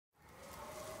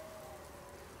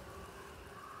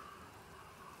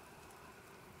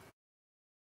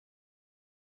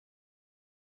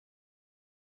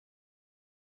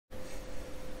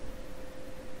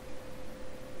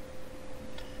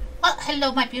Well,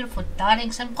 hello my beautiful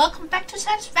darlings and welcome back to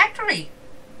Satisfactory.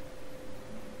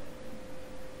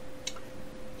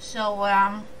 So,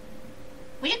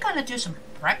 we're gonna do some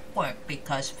prep work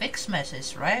because ficsmaz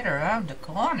is right around the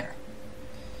corner.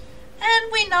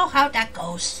 And we know how that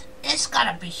goes. It's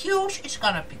gonna be huge, it's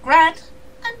gonna be grand,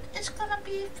 and it's gonna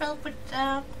be filled with,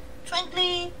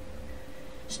 twinkly,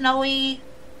 snowy,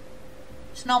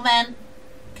 snowmen,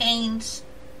 canes.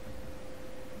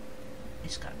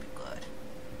 It's gonna be good.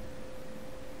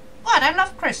 But I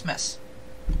love Christmas.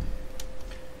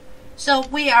 So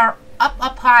we are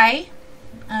up high,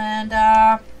 and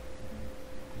I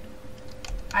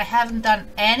haven't done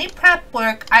any prep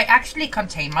work. I actually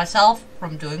contained myself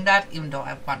from doing that, even though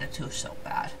I wanted to so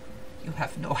bad. You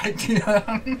have no idea.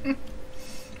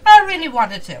 I really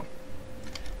wanted to.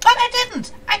 But I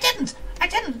didn't.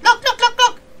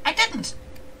 Look. I didn't.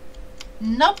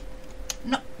 Nope.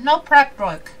 No prep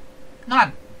work.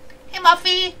 None. Hey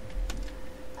Muffy.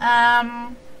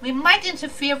 We might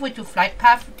interfere with your flight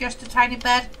path just a tiny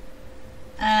bit.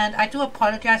 And I do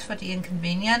apologize for the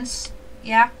inconvenience.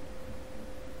 Yeah.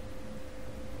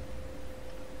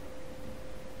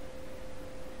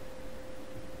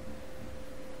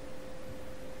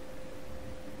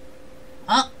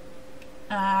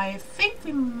 I think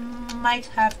we might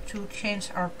have to change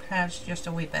our plans just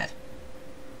a wee bit.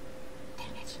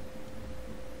 Dang it.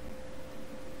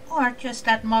 Or just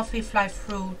let Muffy fly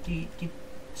through the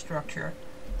structure.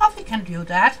 Muffy can do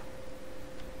that.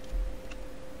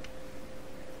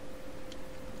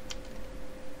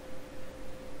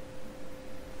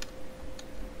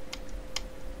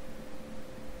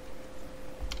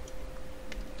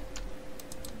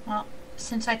 Well,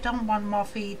 since I don't want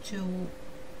Muffy to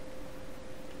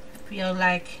feel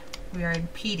like we are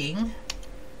impeding, I'm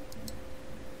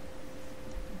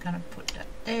gonna put that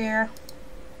there.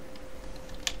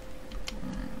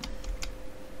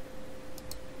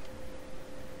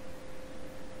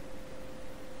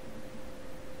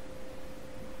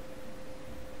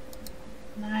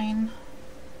 Nine.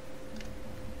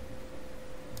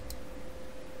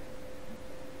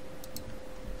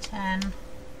 10.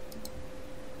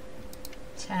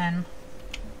 10.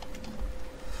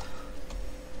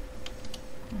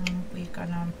 And we're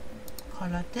gonna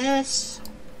color this.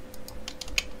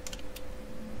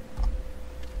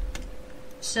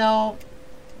 So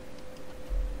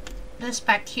this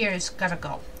back here is gotta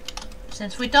go.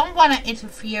 Since we don't want to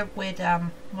interfere with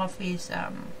Muffy's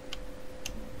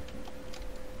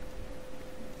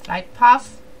flight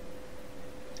path,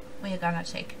 we're gonna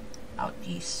take out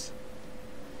these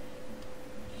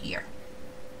here.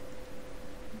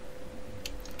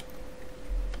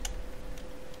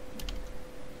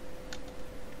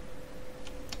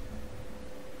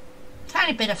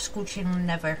 Tiny bit of scooching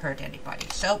never hurt anybody,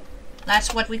 so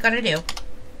that's what we're gonna do.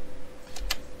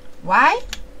 Why?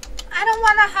 I don't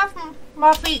want to have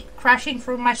Muffy crashing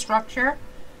through my structure,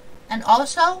 and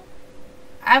also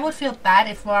I would feel bad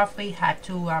if Muffy had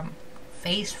to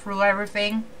phase through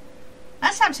everything.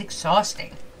 That sounds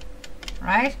exhausting,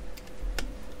 right?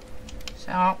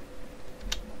 So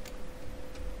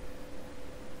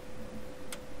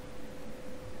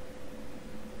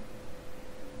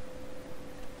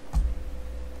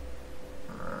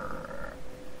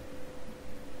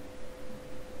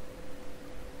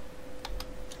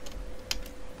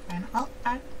and I'll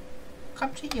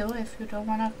come to you if you don't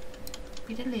want to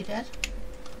be deleted.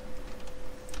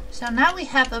 So now we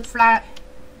have a flying,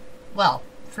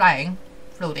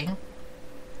 floating,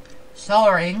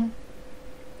 soaring,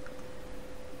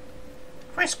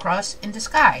 crisscross in the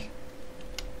sky,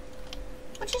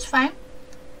 which is fine.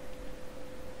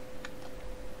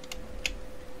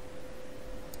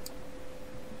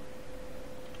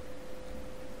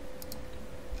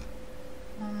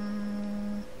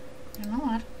 You know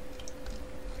what?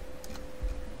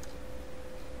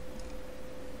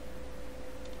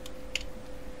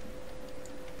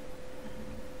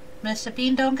 Mr.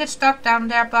 Bean, don't get stuck down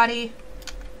there, buddy.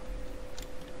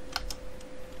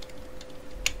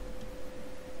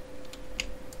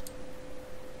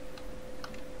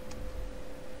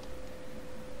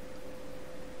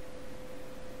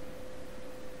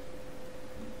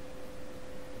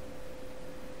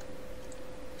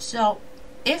 So,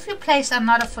 if you place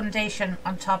another foundation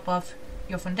on top of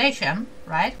your foundation,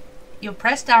 right, you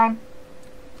press down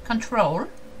Control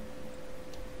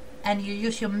and you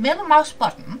use your middle mouse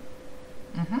button.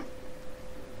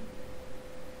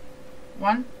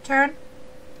 One turn,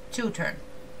 two turn.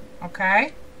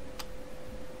 Okay?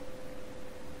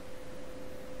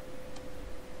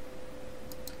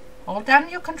 Hold down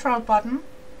your control button.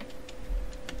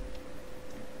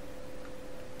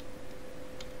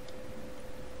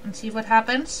 And see what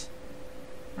happens.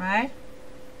 right?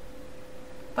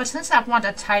 But since I want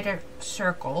a tighter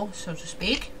circle, so to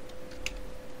speak,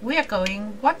 we are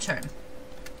going 1 turn.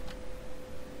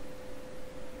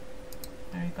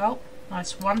 There you go. Now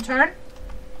it's 1 turn.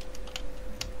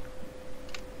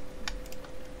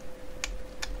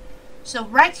 So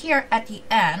right here at the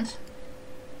end,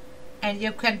 and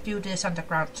you can do this on the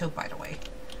ground too, by the way.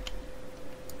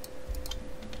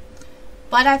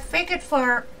 But I figured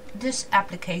for this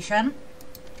application,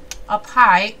 up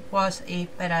high was a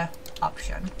better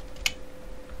option.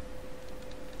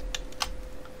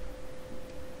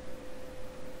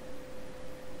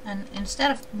 And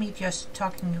instead of me just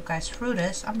talking you guys through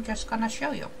this, I'm just gonna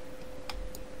show you.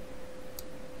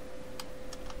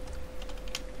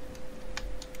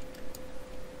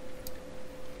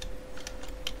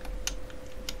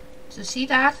 So see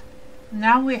that?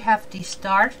 Now we have the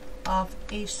start of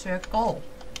a circle.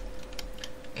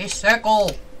 A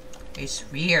circle. A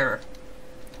sphere.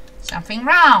 Something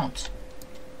round.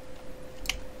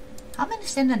 How many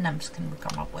synonyms can we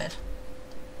come up with?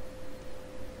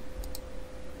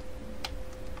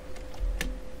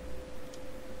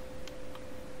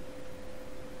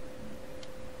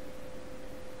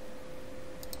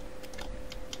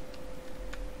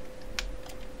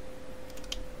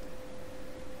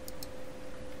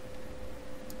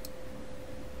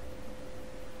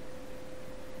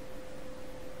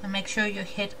 And make sure you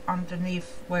hit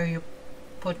underneath where you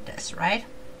put this, right?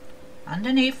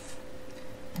 Underneath.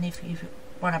 And if you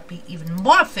want to be even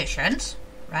more efficient,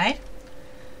 right?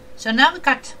 So now we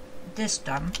got this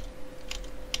done.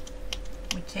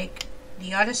 We take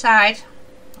the other side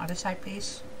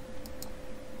please.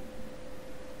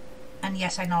 And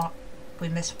yes, I know we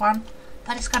missed one,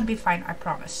 but it's gonna be fine, I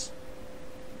promise.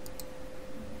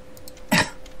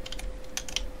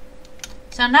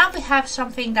 So now we have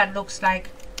something that looks like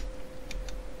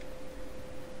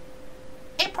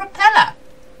a propeller,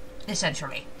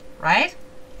 essentially, right?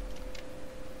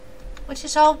 Which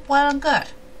is all well and good.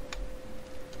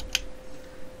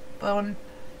 But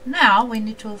now we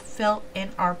need to fill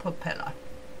in our propeller.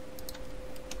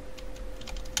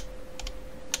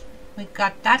 We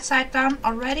got that side done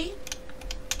already.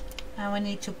 And we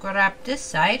need to grab this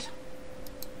side.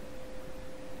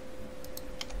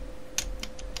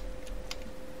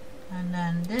 And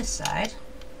then this side.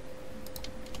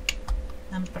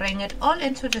 And bring it all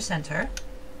into the center.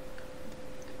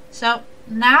 So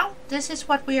now this is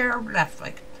what we are left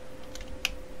with.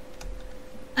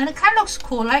 And it kind of looks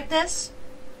cool like this.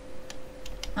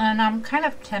 And I'm kind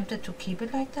of tempted to keep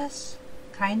it like this.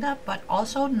 Kinda, but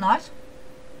also not.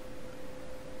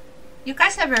 You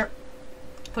guys ever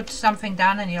put something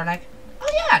down and you're like, oh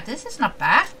yeah, this is not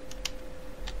bad.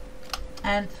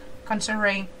 And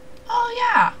considering, oh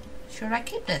yeah, should I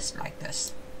keep this like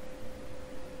this?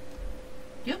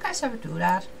 Do you guys ever do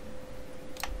that?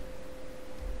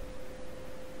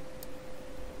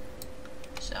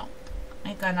 So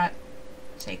I'm gonna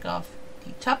take off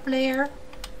the top layer.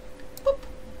 Boop.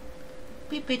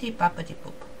 Beepity boppity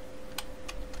boop.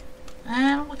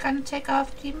 And we're gonna take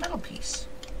off the middle piece.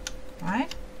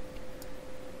 Right?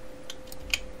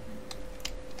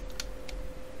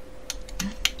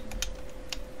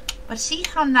 But see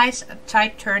how nice a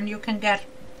tight turn you can get?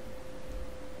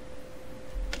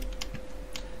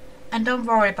 And don't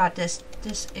worry about this.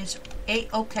 This is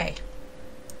a-okay.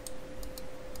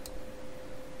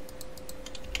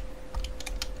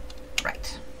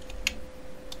 Right.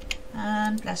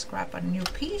 And let's grab a new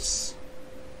piece.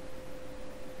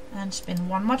 And spin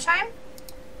one more time.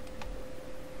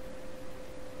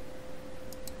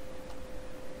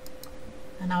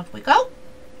 And out we go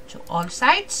to all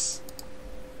sides.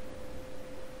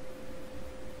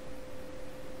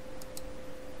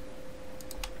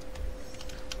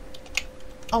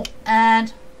 Oh,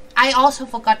 and I also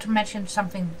forgot to mention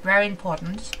something very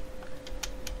important.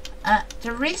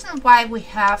 The reason why we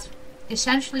have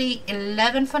essentially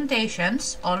 11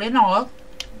 foundations, all in all,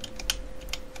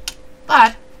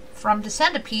 but from the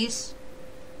centerpiece,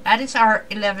 that is our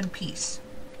 11 piece.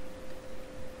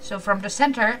 So from the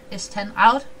center is 10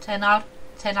 out, 10 out,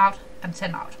 10 out, and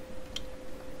 10 out.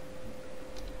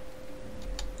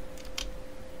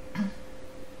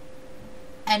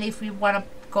 And if we want to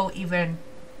go even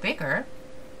bigger,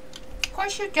 of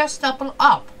course you just double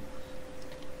up.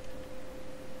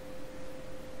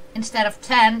 Instead of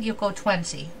 10, you go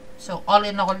 20. So all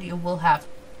in all, you will have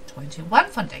 21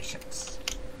 foundations.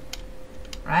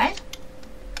 Right?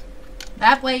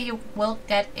 That way you will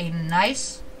get a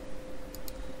nice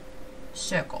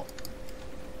circle.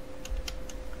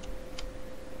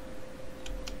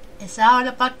 It's all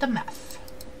about the math.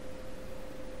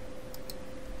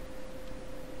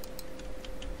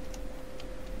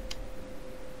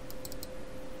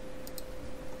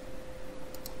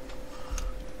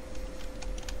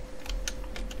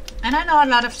 And I know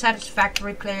a lot of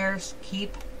Satisfactory players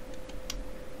keep,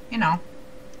 you know,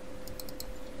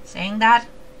 saying that,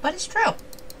 but it's true.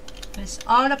 It's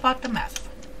all about the math.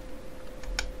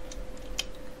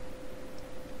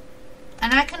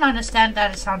 And I can understand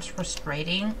that it sounds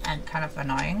frustrating and kind of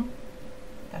annoying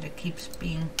that it keeps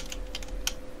being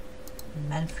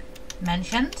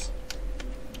mentioned.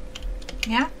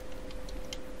 Yeah,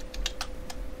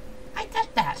 I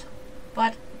get that,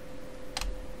 but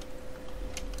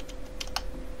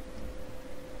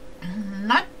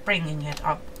not bringing it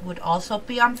up would also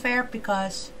be unfair,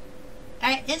 because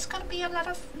there is going to be a lot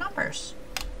of numbers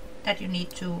that you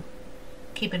need to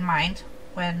keep in mind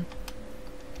when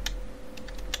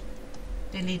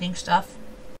deleting stuff.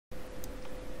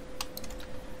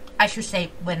 I should say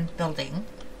when building.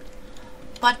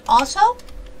 But also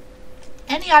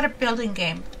any other building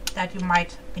game that you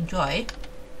might enjoy.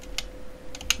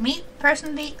 Me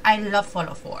personally, I love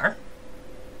Fallout 4.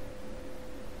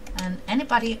 And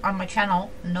anybody on my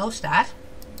channel knows that.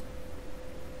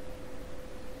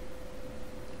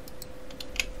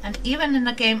 And even in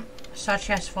a game such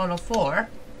as Fallout 4,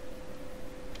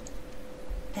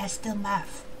 there's still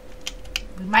math.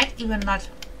 We might even not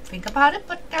think about it,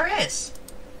 but there is.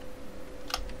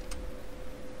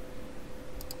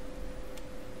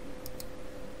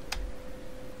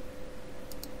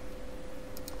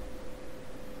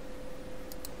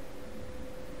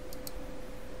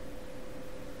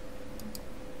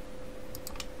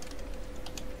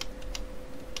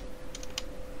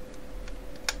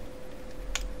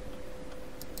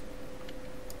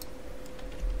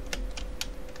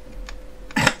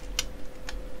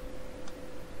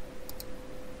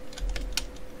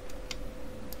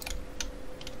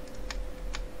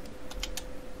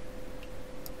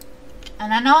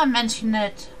 And I know I mentioned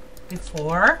it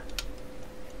before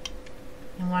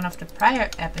in one of the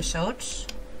prior episodes.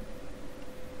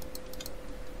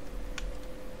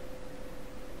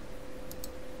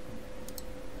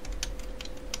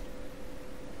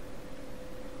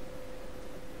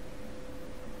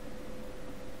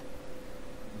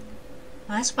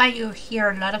 That's why you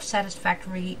hear a lot of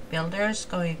Satisfactory builders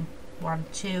going 1,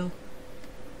 2,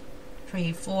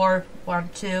 3, 4, 1,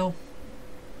 2.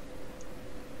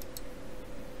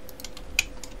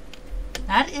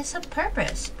 That is a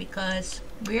purpose, because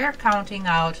we're counting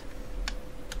out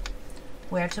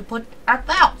where to put our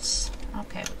belts.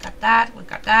 Okay, we got that, we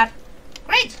got that.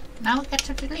 Great, now we get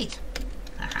to delete.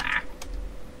 Haha.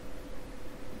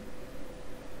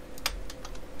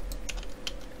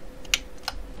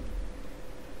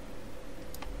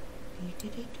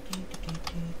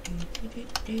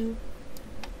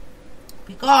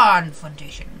 Be gone,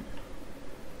 Foundation.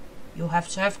 You have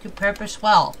served your purpose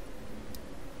well.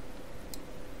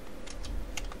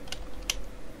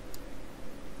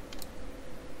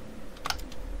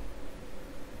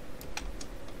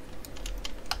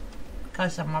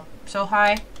 Because I'm up so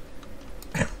high.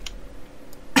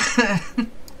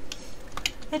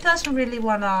 It doesn't really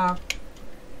wanna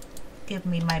give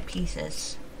me my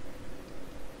pieces.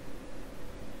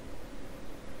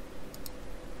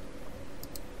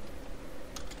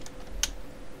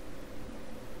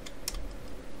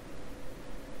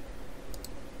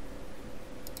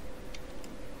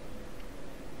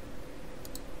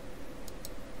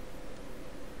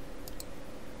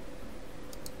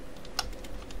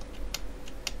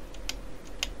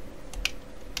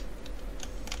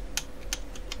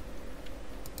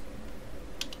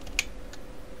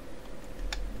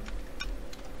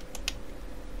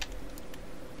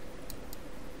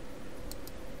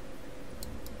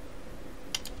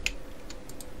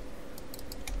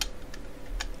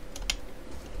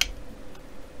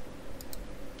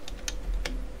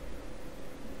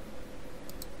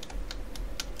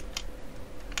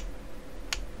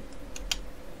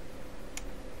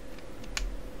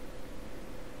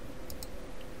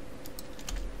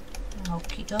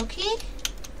 Okie dokie.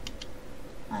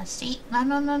 Let's see.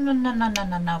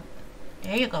 No.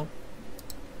 There you go.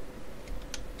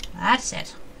 That's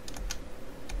it.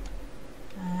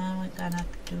 And we're gonna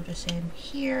do the same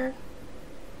here.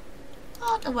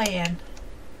 All the way in.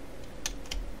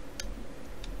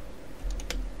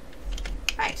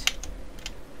 Right.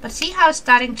 But see how it's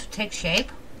starting to take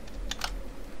shape?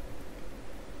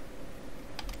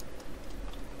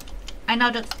 I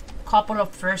know the couple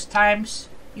of first times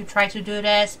you try to do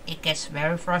this, it gets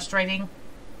very frustrating.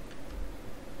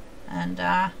 And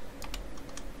I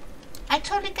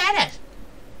totally get it.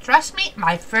 Trust me,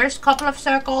 my first couple of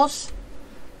circles,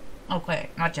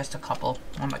 okay, not just a couple,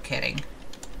 who am I kidding?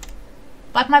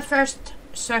 But my first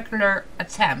circular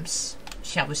attempts,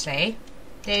 shall we say,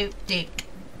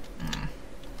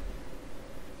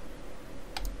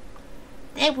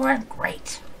 they weren't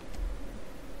great.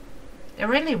 They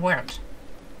really weren't.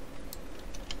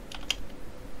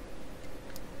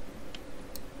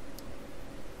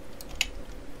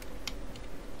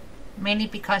 Mainly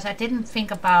because I didn't think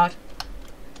about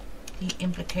the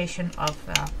implication of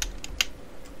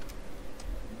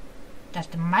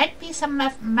that there might be some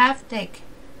mathematic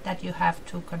that you have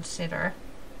to consider.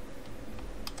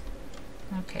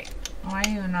 Okay, why are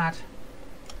you not?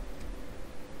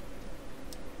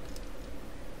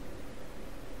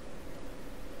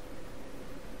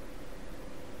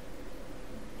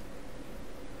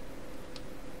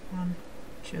 One,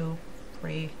 two,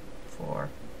 three, four,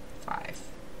 five.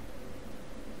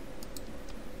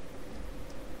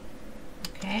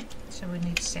 Okay, so we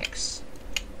need 6.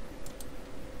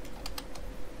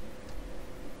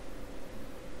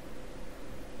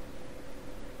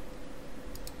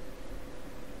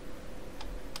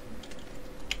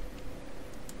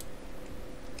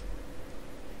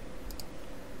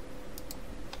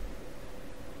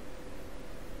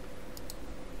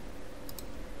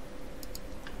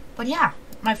 But yeah,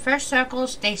 my first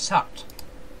circles, they sucked.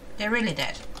 They really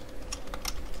did.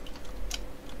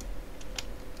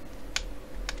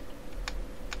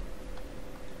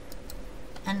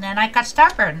 And then I got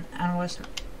stubborn and was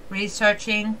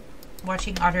researching,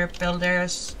 watching other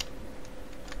builders,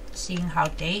 seeing how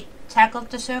they tackled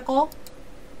the circle.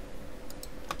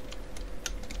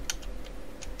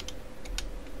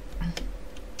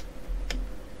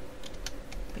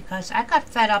 Because I got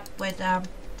fed up with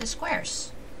the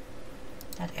squares.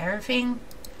 That everything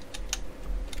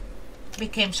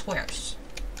became squares,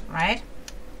 right?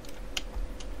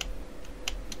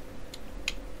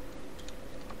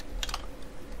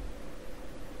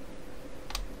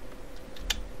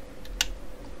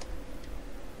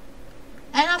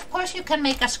 And of course you can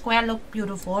make a square look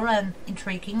beautiful and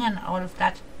intriguing and all of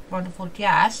that wonderful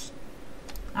jazz.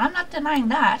 I'm not denying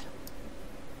that.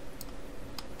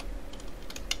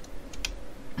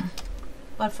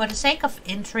 But for the sake of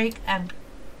intrigue and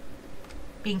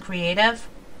being creative,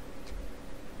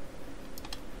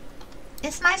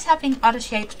 it's nice having other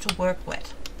shapes to work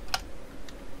with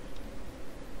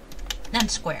than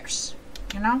squares,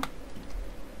 you know?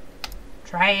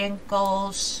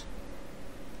 Triangles,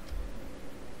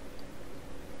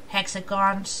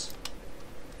 hexagons.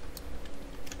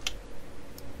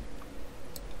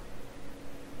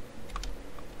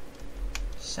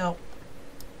 So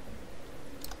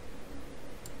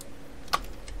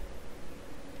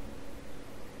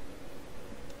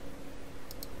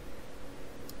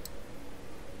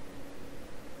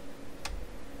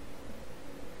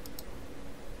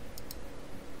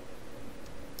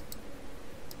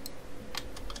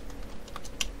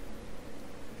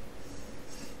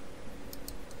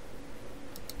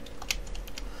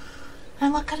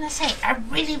and what can I say? I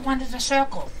really wanted a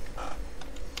circle.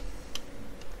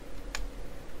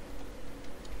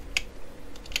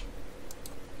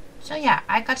 So yeah,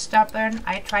 I got stubborn.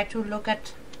 I tried to look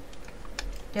at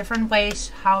different ways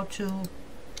how to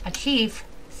achieve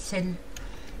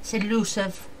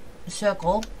elusive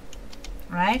circle,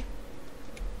 right?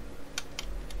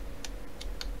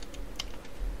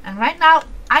 And right now,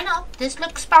 I know this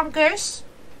looks bonkers.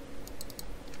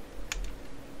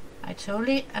 I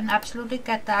totally and absolutely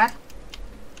get that.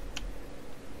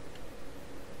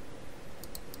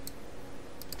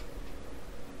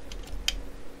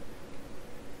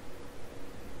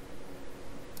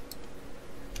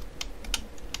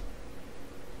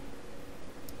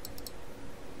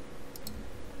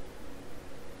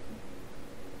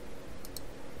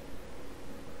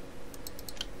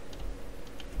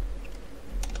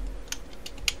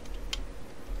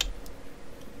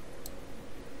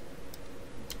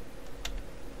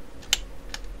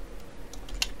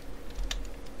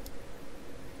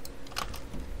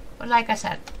 But like I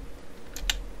said,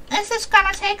 this is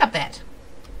gonna take a bit.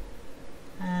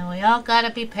 And we all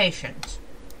gotta be patient.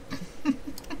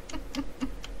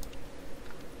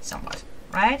 Somewhat,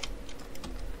 right?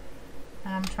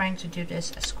 I'm trying to do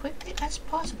this as quickly as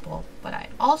possible, but I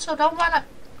also don't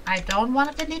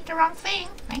wanna delete the wrong thing.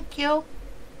 Thank you.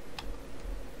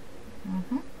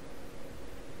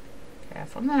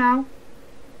 Careful now.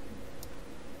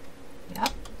 Yep,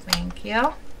 thank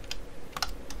you.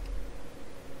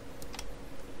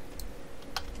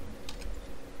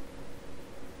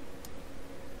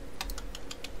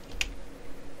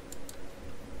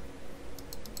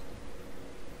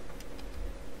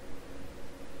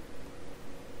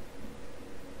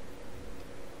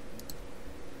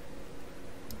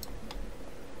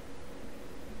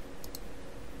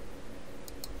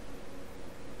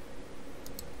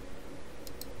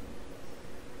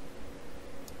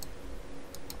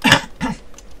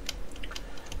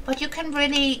 can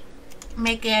really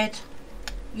make it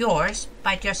yours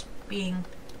by just being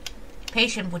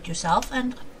patient with yourself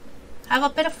and have a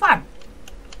bit of fun.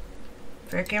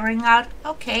 Figuring out,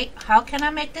 okay, how can I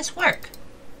make this work?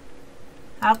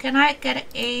 How can I get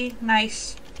a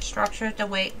nice structure the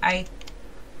way I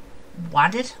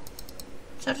want it,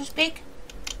 so to speak?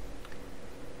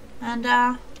 And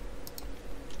yeah.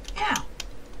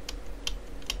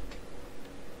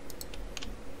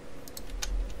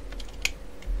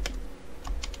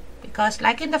 Because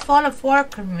like in the Fallout 4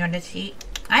 community,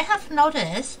 I have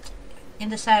noticed in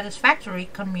the Satisfactory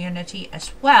community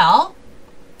as well,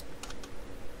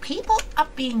 people are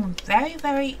being very,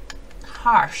 very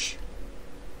harsh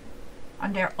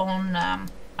on their own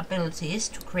abilities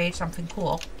to create something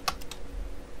cool.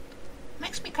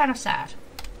 Makes me kind of sad.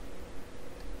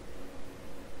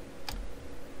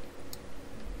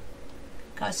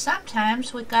 Because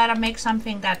sometimes we gotta make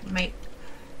something that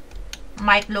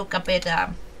might look a bit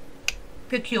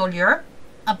peculiar,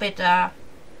 a bit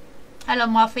hello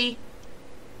Muffy.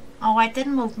 Oh, I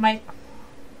didn't move my...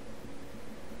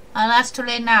 that's too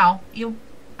late now.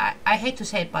 I hate to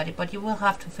say it, buddy, but you will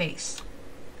have to face.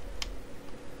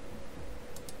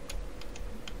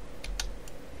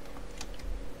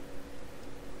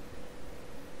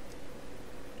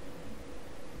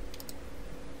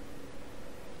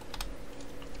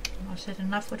 Was it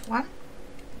enough with one?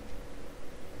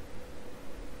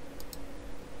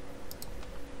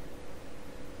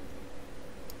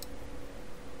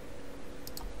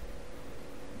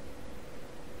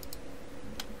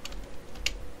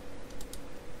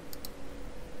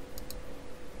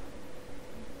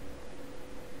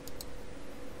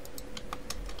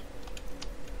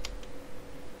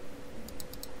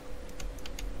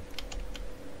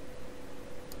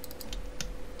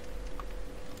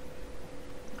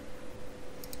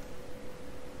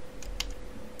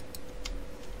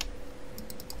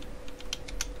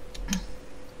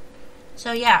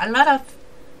 So yeah, a lot of,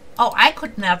 oh, I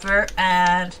could never,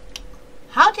 and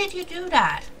how did you do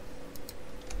that?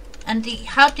 And the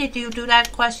how did you do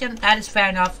that question, that is fair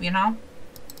enough, you know?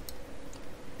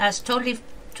 That's totally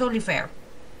fair.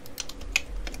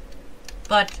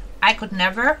 But I could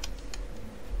never,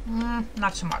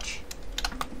 not so much.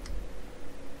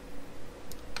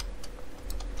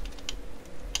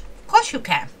 Of course you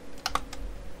can.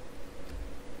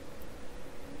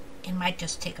 It might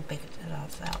just take a bit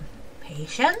of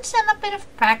patience and a bit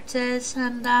of practice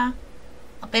and a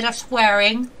bit of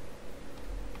swearing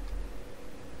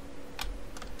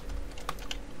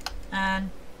and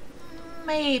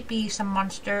maybe some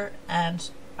monster and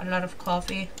a lot of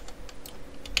coffee.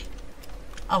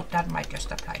 Oh, that might just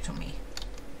apply to me.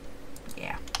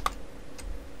 Yeah.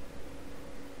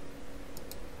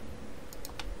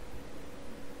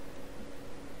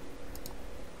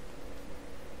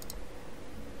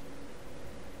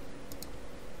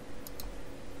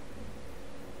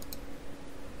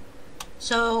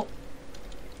 So,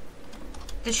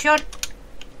 the short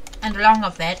and long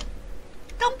of it,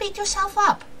 don't beat yourself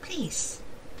up, please.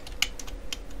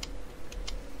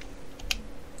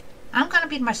 I'm gonna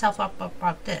beat myself up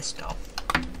about this, though.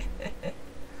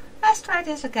 Let's try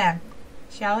this again,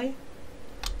 shall we?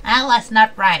 That was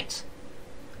not right.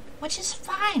 Which is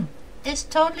fine. It's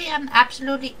totally and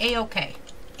absolutely a-okay.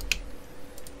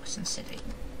 Wasn't sitting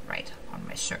right on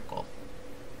my circle.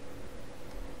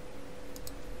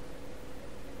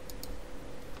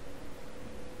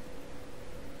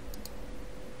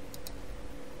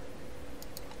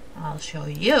 I'll show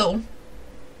you.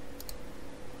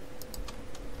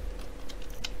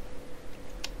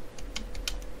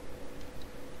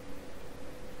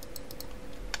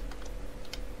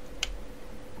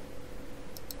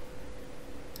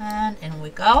 And in we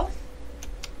go.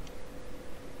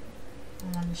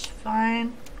 One's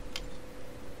fine.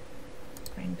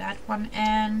 Bring that one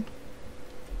in.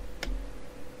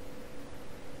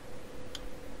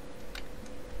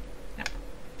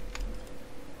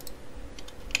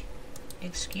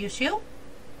 Excuse you.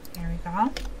 There we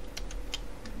go.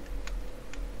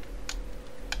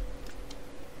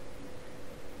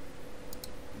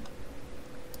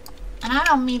 And I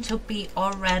don't mean to be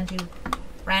all ranty,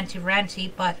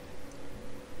 but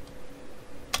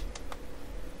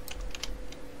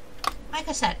like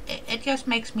I said, it just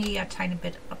makes me a tiny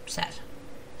bit upset.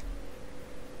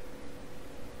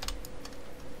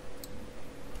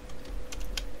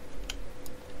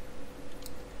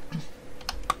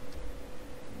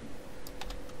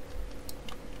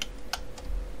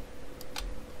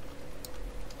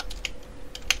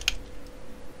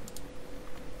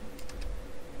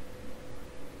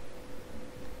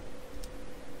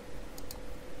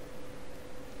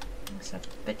 that's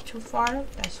a bit too far.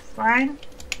 That's fine.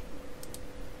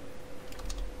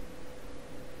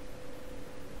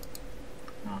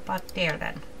 How about there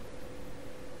then?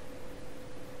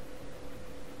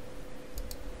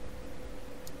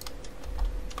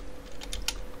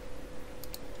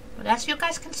 But as you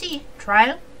guys can see,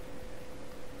 trial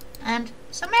and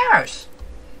some errors.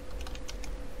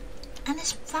 And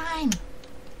it's fine.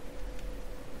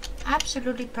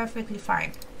 Absolutely perfectly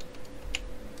fine.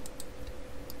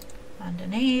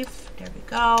 Underneath, there we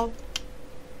go.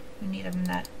 We need an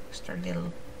extra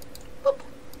little boop.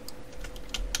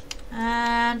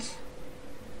 And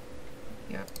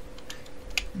here.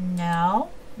 No,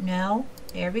 no,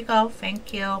 there we go.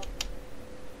 Thank you.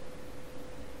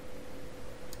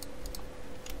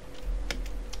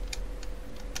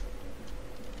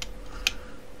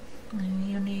 And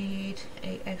you need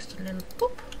a extra little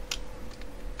boop.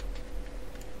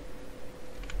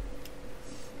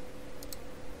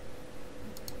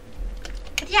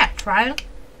 But yeah, trial,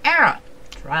 error,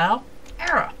 trial,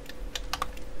 error.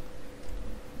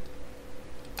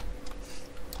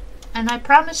 And I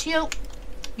promise you,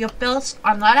 your builds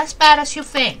are not as bad as you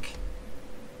think.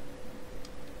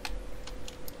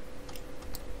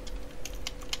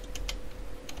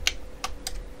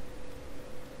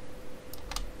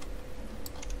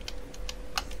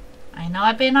 I know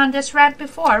I've been on this rant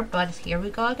before, but here we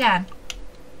go again.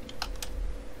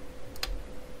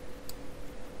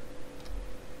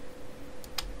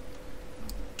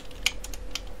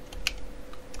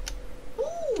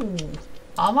 Ooh,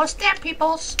 almost there,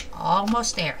 peoples.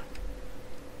 Almost there.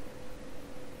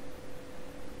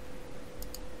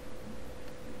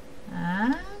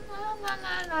 No.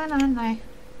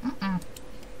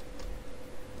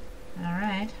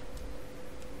 Alright.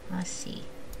 Let's see.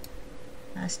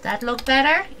 Does that look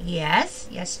better? Yes.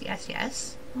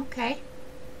 Okay.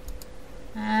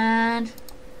 And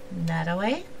that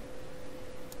way.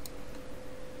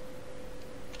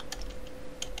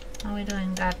 How are we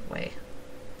doing that way?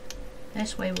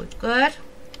 This way we're good.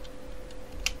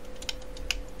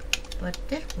 But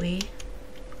did we?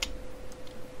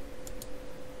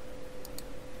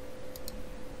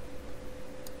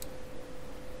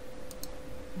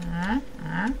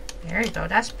 There you go,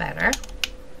 that's better.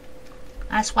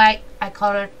 That's why I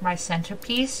colored my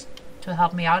centerpiece, to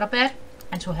help me out a bit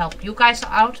and to help you guys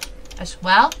out as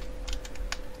well.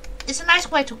 It's a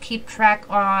nice way to keep track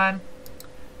on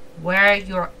where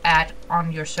you're at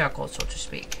on your circle, so to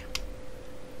speak.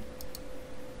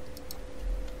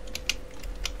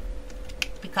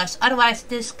 Because otherwise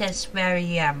this gets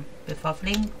very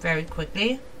befuddling very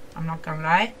quickly, I'm not gonna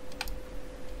lie.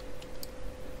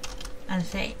 And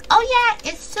say, oh yeah,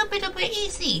 it's super duper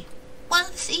easy. Well,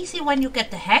 it's easy when you get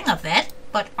the hang of it,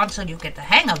 but until you get the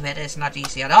hang of it, it's not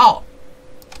easy at all.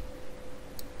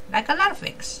 Like a lot of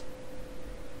things.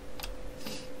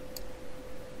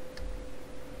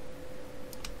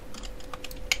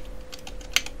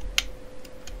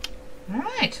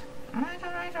 Alright.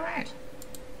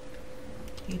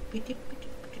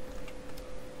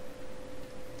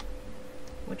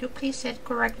 Would you please say it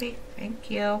correctly? Thank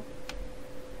you.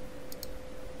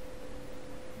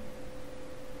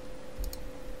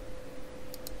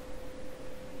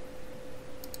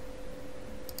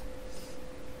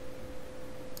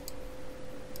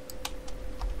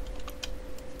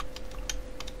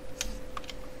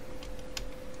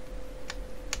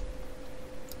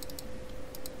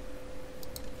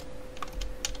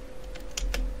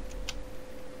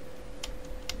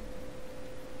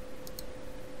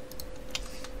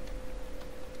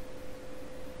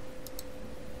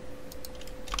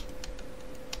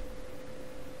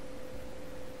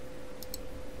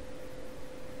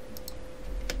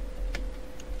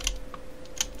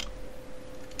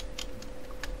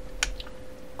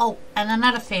 Oh, and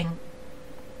another thing.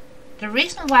 The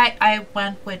reason why I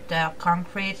went with the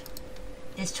concrete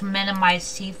is to minimize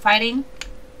set fighting.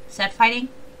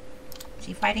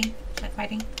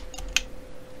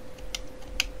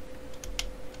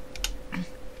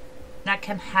 That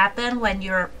can happen when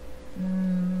you're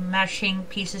mashing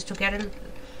pieces together,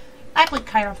 like we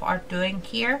kind of are doing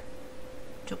here,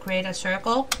 to create a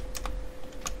circle,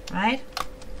 right?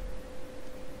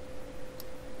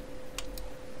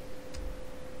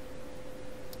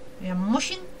 We are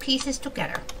mushing pieces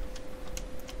together.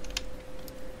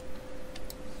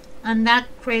 And that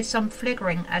creates some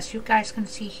flickering, as you guys can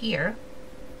see here.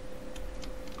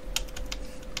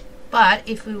 But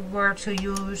if we were to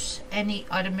use any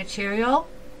other material,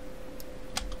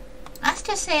 let's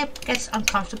just say it gets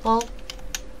uncomfortable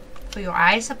for your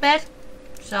eyes a bit.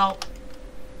 So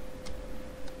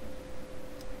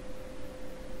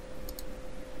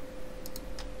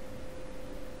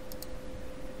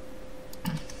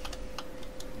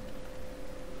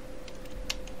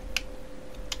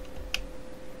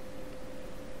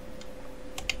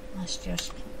Let's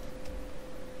just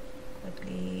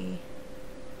quickly,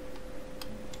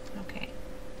 okay.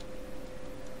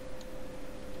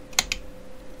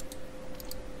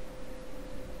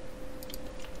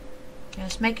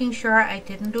 Just making sure I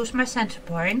didn't lose my center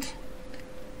point,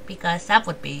 because that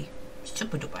would be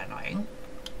super duper annoying.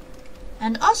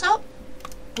 And also,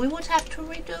 we would have to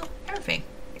redo everything.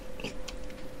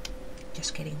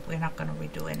 Just kidding, we're not gonna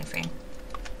redo anything.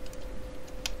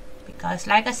 Because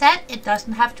like I said, it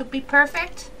doesn't have to be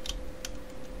perfect.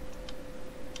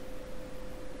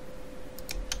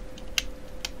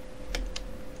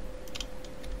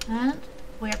 And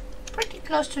we're pretty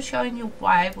close to showing you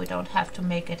why we don't have to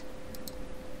make it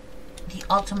the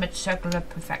ultimate circular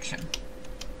perfection.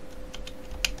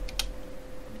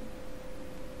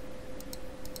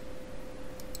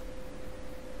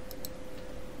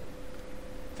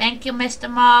 Thank you, Mr.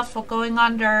 Moth, for going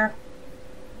under.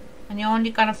 And you're only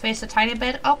gonna face a tiny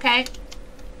bit? Okay.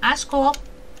 That's cool.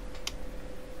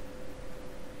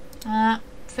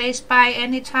 Face by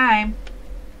any time.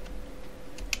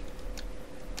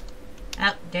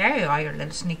 Oh, there you are, you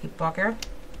little sneaky bugger.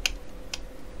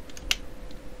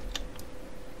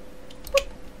 Boop.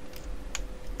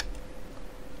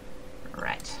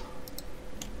 Right.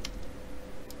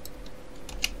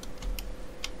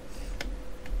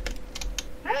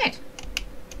 Right.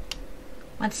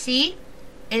 Let's see.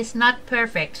 It's not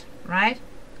perfect, right?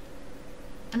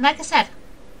 And like I said,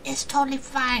 it's totally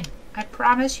fine. I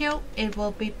promise you, it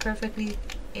will be perfectly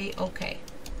a-okay.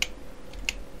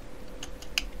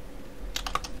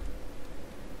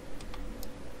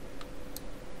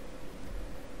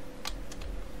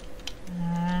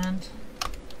 And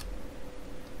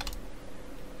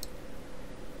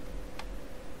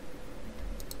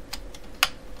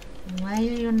why are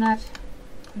you not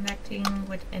connecting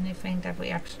with anything that we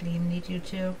actually need you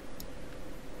to?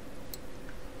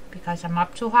 Because I'm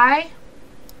up too high?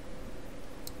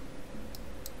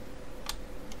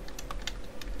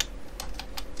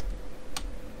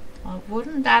 Well,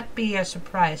 wouldn't that be a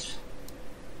surprise?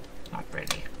 Not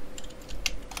really.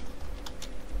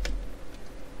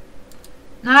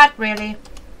 Not really.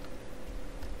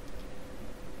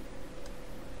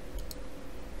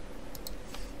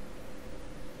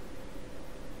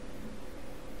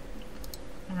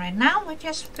 And right now we're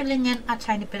just filling in a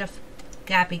tiny bit of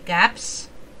gappy gaps.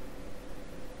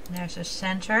 There's a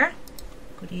center.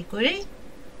 Goody goody.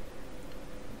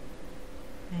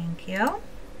 Thank you.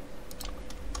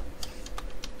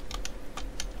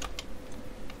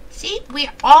 See,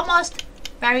 we're almost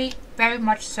very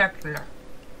much circular,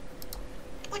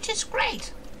 which is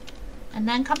great. And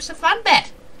then comes the fun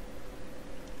bit.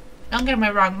 Don't get me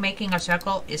wrong, making a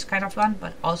circle is kind of fun,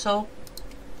 but also,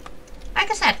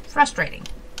 like I said, frustrating.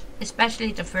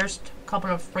 Especially the first couple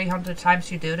of 300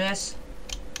 times you do this.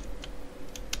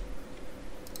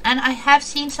 And I have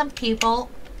seen some people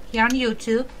here on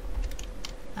YouTube,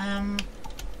 I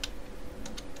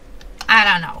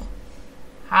don't know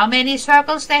how many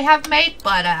circles they have made,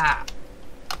 but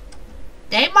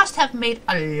they must have made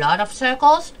a lot of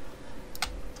circles,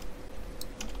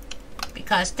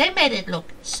 because they made it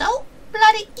look so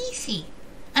bloody easy.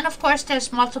 And of course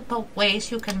there's multiple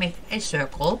ways you can make a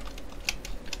circle,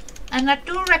 and I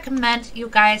do recommend you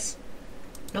guys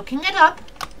looking it up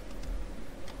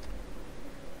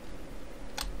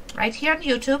right here on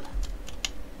YouTube.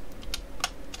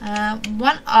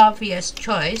 One obvious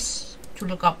choice to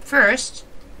look up first,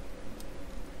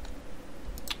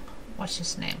 what's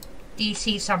his name?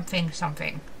 DC something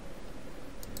something.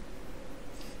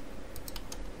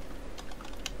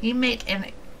 He made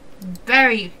a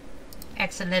very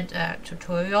excellent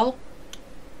tutorial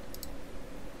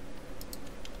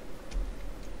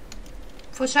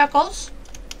for circles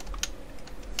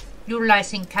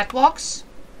utilizing catwalks,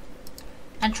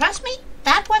 and trust me,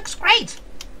 that works great.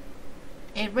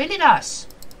 It really does.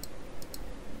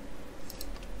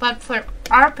 But for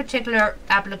our particular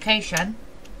application,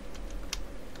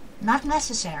 not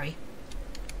necessary.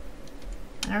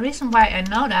 And the reason why I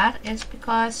know that is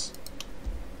because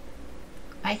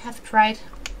I have tried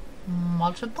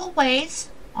multiple ways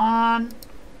on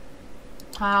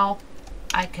how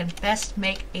I can best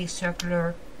make a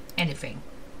circular anything.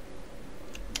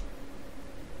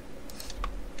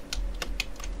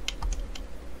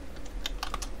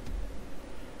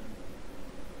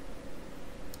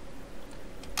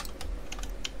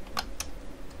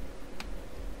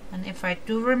 And if I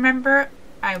do remember,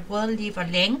 I will leave a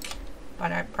link,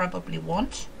 but I probably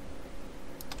won't.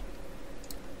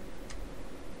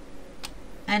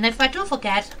 And if I do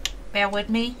forget, bear with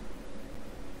me.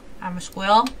 I'm a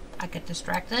squirrel. I get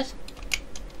distracted.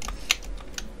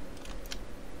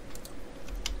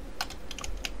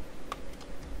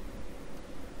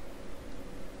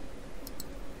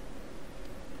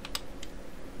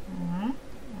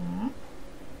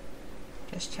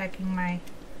 just checking my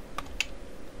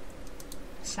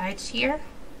sides here.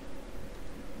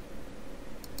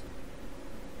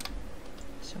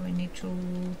 So we need to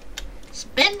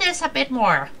spin this a bit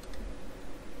more.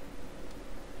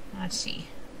 Let's see.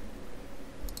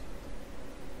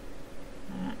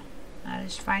 That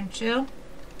is fine too.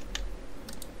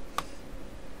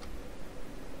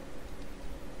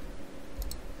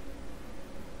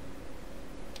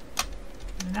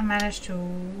 And I managed to...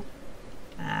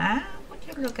 would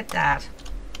you look at that?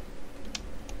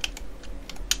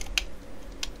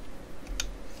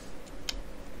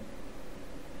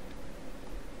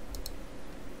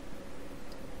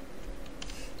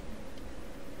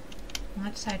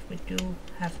 That side we do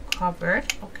have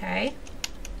covered, okay.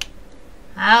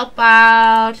 How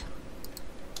about...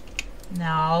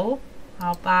 No.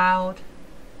 How about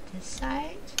this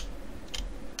side?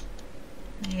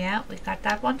 Yeah, we got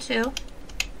that one too.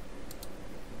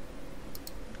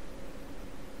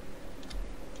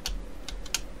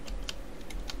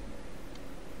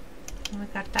 We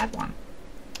got that one.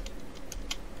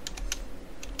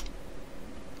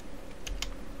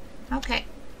 Okay.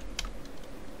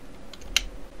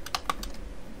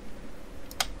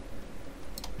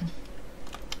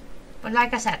 But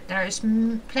like I said, there is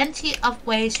plenty of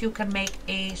ways you can make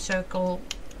a circle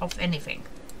of anything.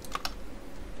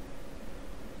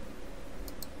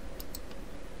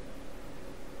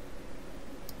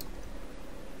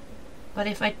 But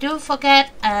if I do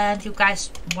forget and you guys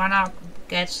wanna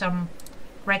get some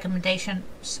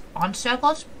recommendations on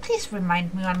circles, please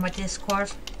remind me on my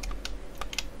Discord.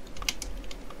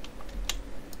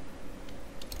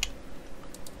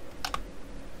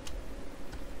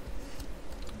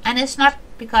 And it's not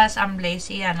because I'm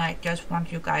lazy and I just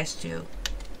want you guys to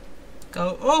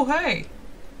go, oh hey,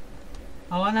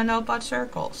 I want to know about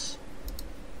circles.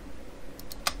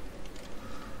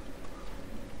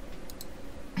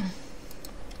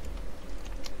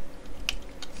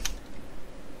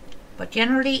 But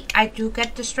generally I do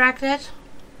get distracted.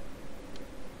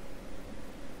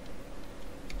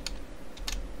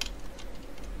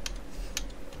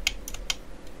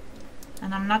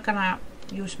 And I'm not gonna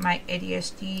use my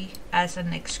ADHD as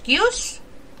an excuse.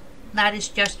 That is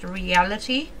just the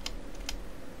reality.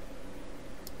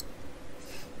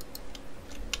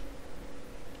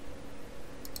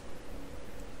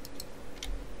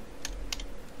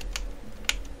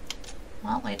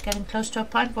 Well, we're getting close to a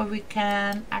point where we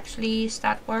can actually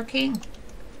start working.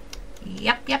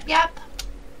 Yep.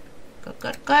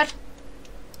 Good.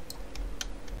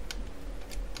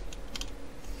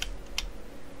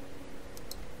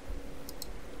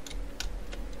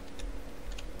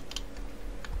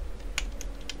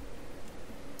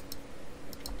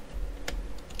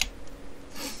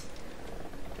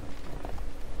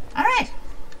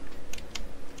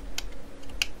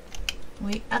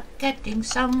 We are getting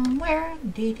somewhere.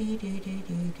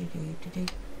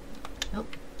 Oh,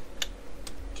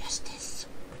 just this.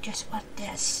 We just want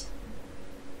this.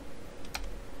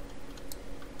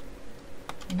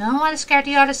 You don't want to scare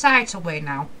the other sides away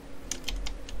now.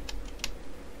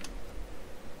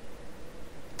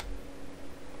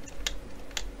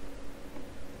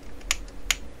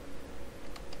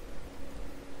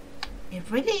 It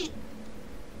really...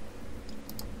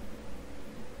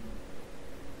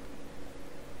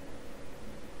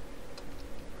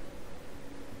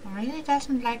 really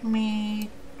doesn't like me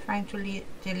trying to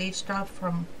delete stuff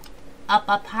from up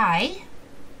high.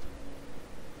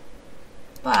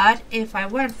 But if I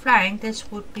weren't flying,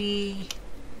 this would be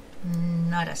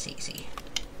not as easy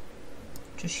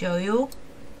to show you.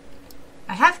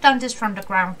 I have done this from the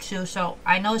ground too, so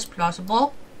I know it's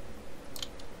plausible.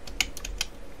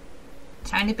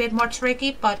 Tiny bit more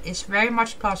tricky, but it's very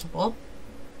much possible.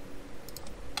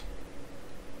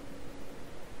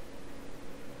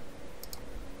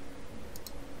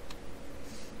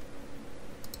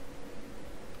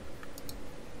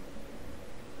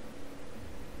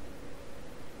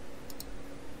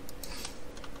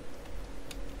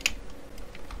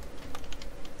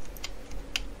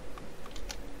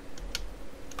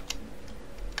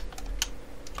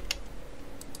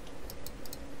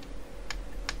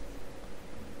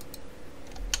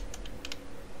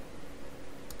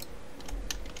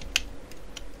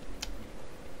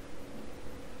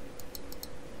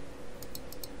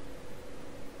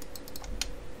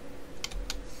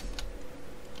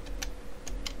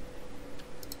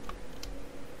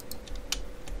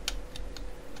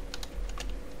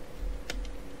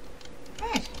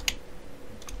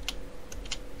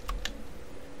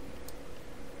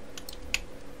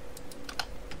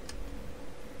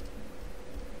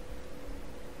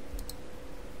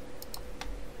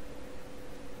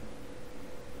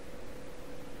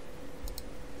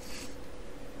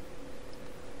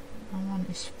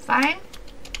 fine.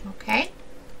 Okay.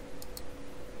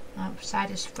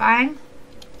 Upside is fine.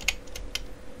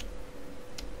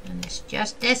 And it's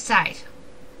just this side.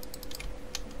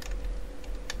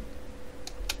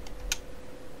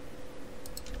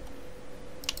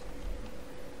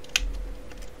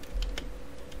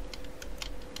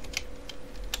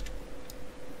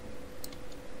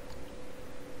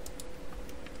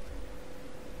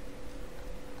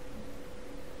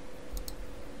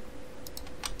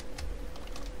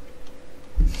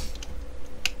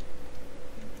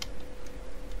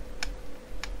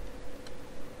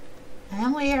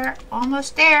 And we're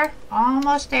almost there,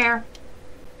 almost there.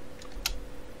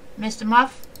 Mr.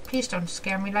 Muff, please don't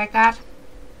scare me like that.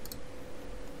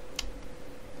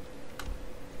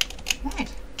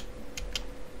 Right.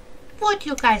 Would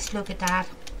you guys look at that?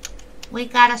 We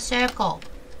got a circle.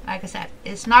 Like I said,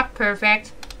 it's not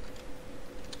perfect.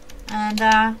 And,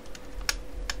 well,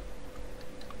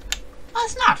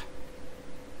 it's not.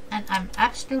 And I'm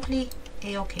absolutely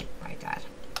a-okay by that.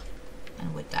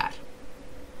 And with that.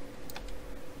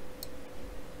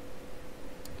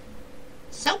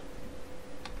 So,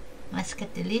 let's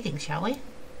get deleting, shall we?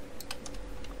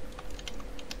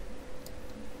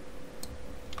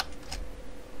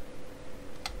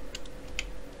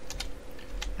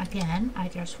 Again, I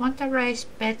just want the raised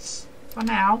bits for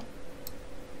now.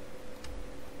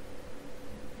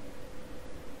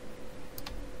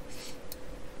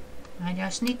 I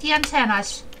just need the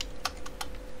antennas.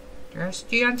 Just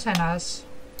the antennas.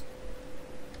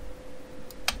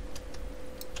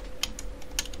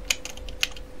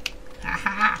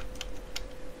 Haha.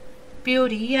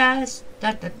 Beauty, yes.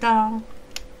 Da da da.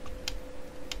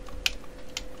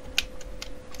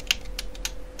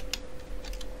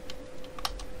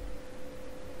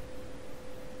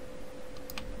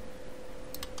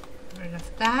 Rid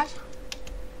of that.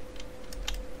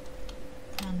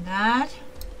 And that.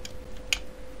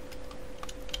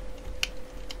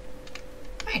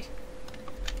 Right.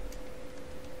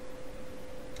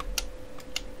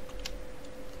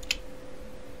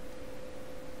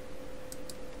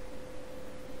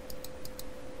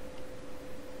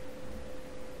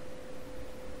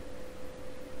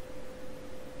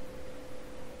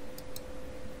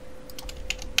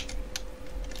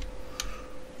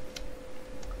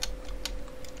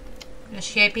 Just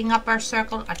shaping up our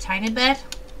circle a tiny bit.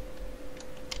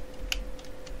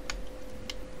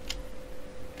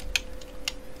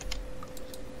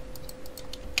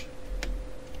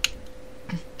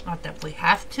 Not that we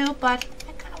have to, but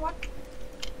I kind of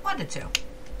wanted to.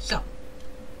 So,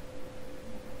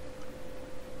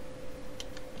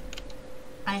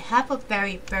 I have a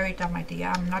very, very dumb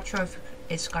idea. I'm not sure if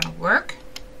it's gonna work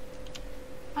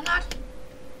or not,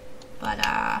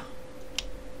 but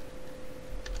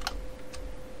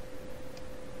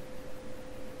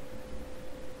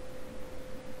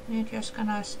we're just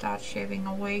gonna start shaving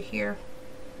away here.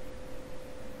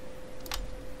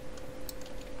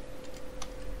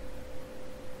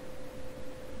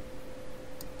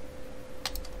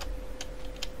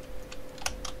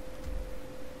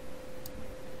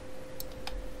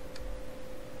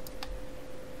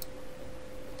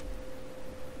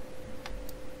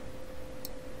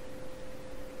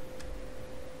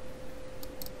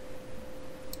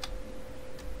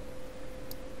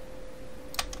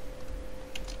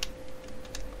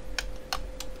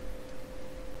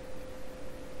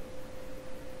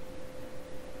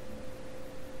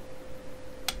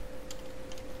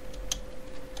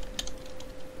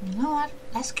 You know what?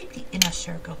 Let's keep the inner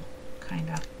circle,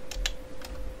 kinda.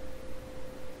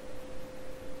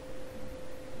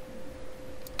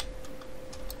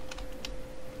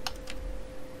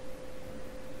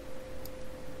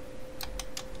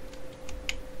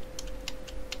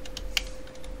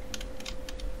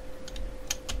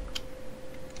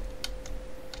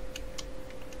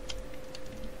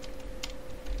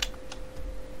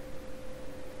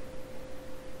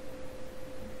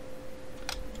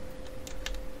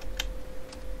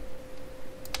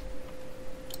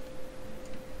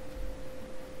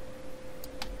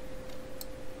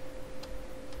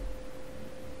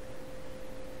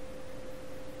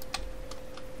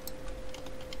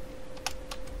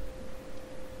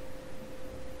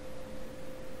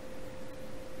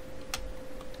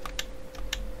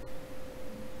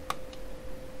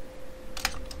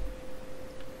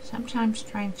 Sometimes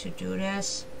trying to do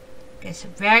this gets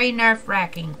very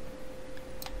nerve-wracking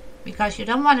because you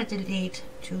don't want to delete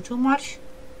too much.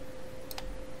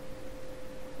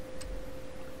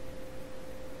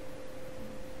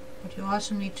 But you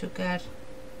also need to get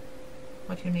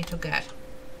what you need to get.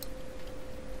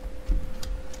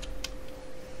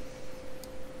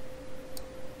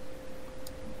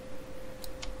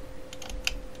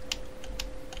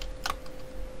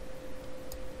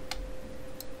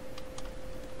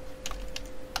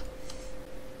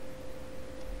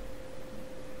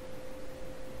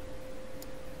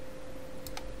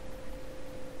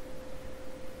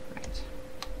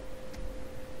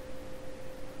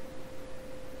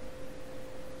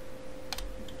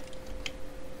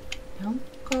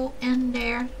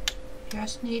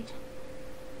 just need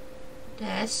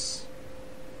this.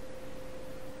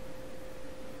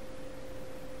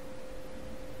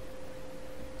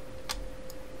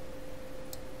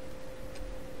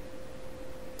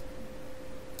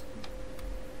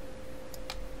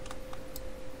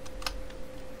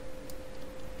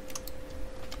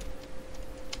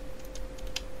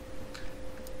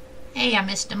 Hey, I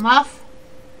missed the muff.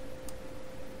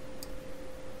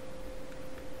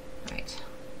 Right.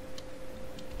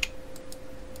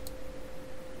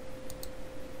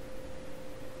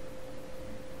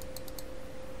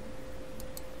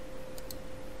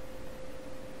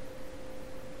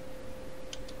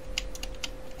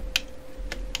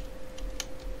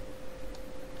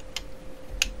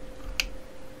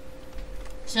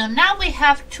 So now we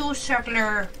have two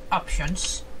circular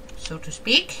options, so to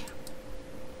speak.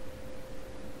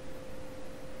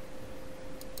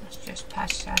 Let's just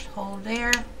pass that hole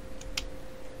there.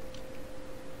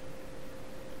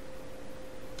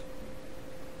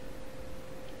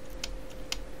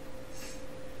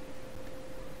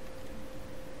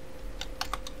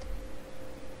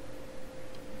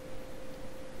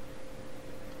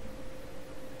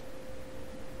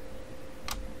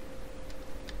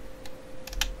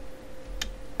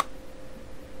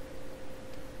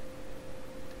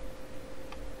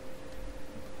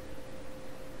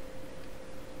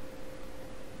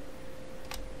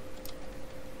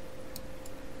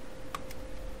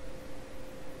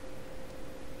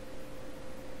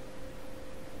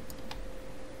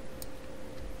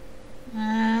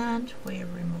 And we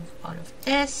remove all of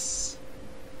this.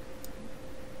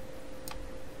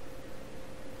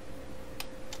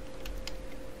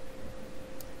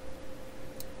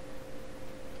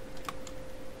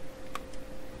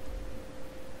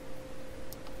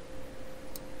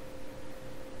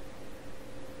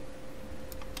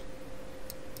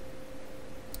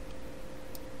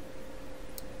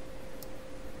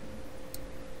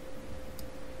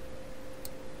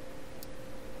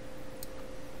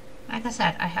 Like I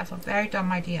said, I have a very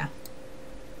dumb idea.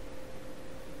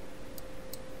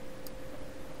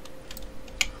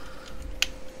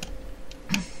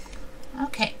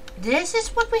 Okay, this is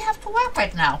what we have to work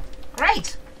with now.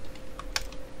 Great.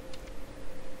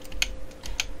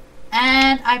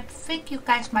 And I think you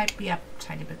guys might be a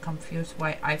tiny bit confused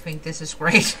why I think this is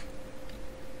great.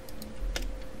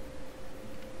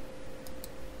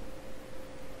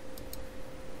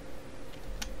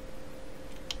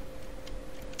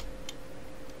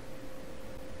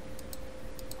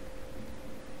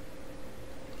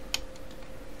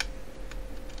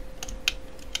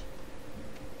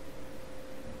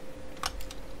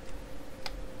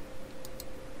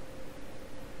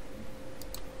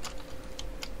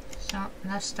 So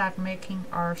let's start making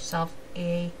ourselves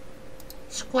a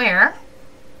square.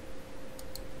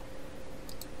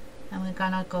 And we're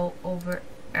gonna go over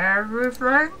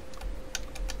everything.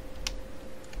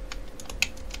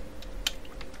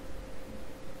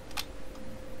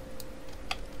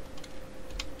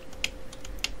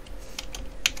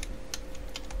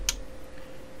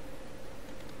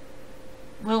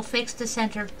 We'll fix the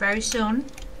center very soon,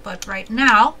 but right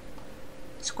now,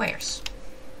 squares.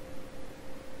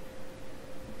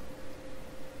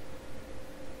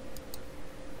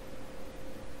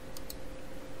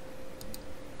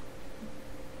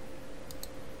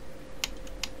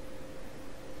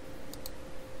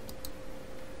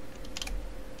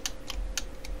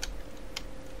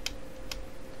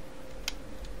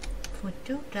 If we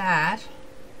do that,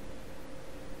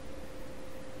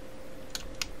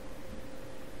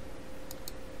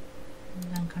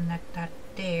 and then connect that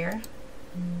there,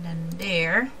 and then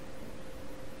there.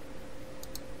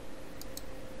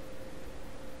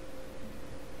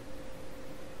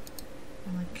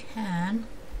 And we can,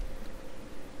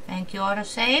 thank you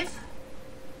autosave.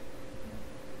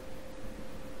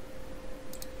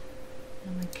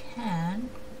 And we can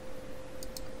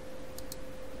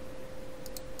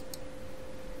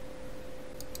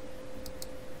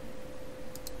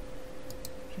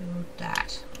do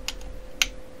that.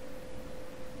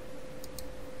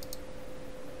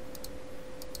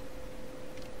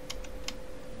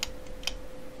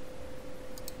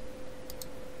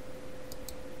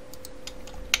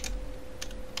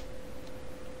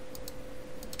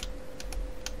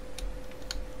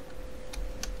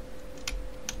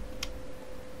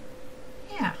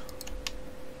 Yeah.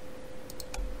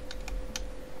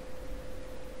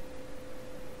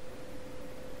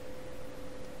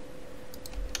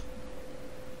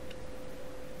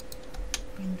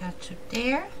 Bring that to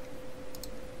there.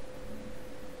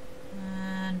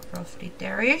 And roughly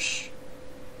there-ish.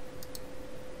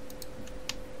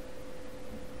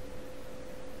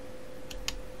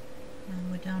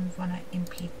 don't want to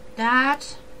impede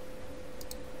that.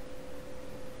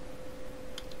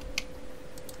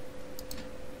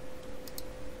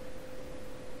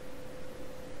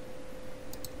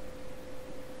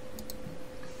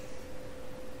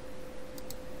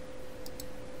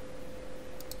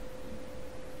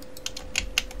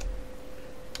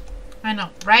 I know,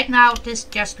 right now this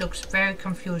just looks very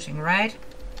confusing, right?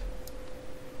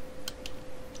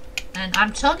 And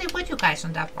I'm totally with you guys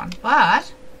on that one,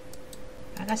 but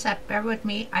like I said, bear with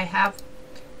me, I have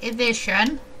a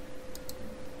vision.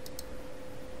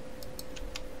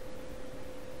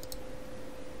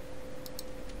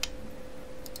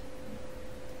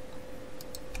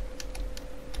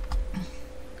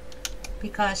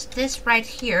 Because this right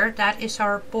here, that is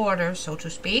our border, so to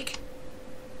speak.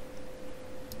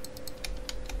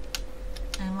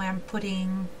 And when I'm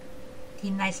putting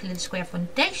the nice little square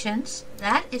foundations,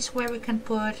 that is where we can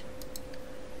put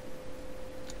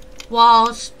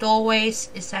walls, doorways,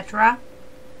 etc.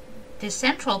 The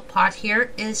central part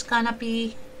here is gonna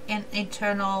be an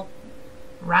internal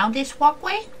roundish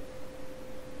walkway.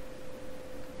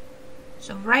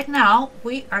 So right now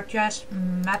we are just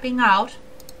mapping out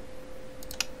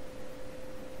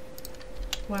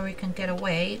where we can get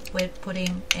away with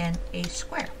putting in a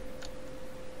square.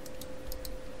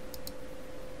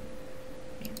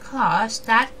 Because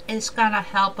that is gonna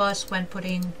help us when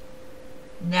putting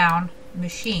down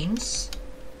machines.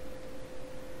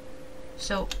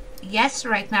 So yes,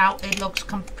 right now it looks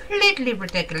completely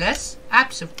ridiculous,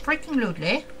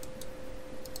 absolutely.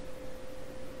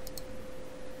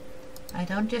 I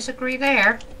don't disagree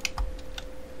there.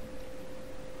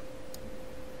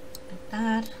 Get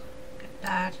that, get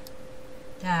that,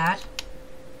 that,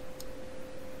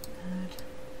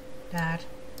 that,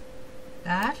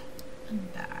 that, and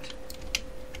that.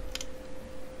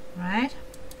 Right?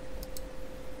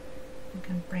 We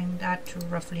can bring that to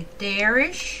roughly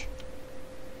there-ish.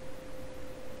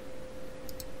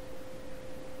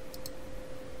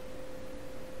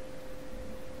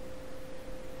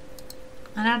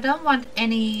 And I don't want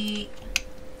anything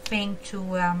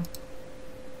to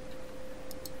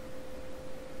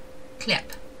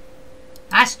clip.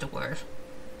 That's the word.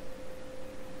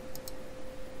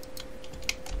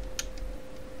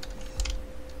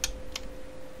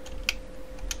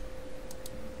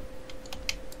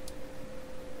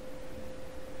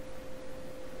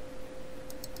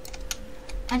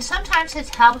 And sometimes it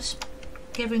helps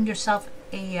giving yourself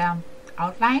a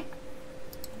outline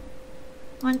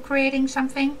when creating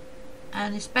something,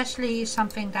 and especially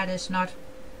something that is not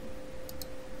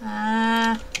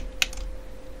I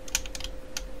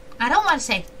don't want to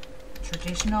say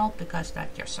traditional because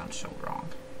that just sounds so wrong,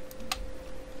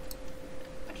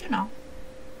 but you know.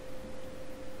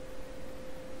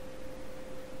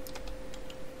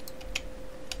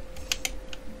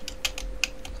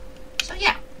 So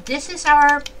yeah, this is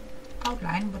our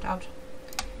outline without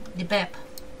the bep.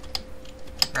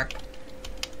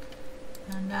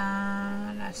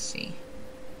 And let's see.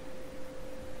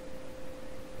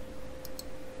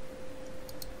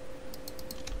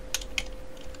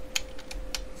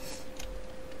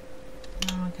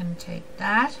 Now we can take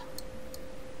that,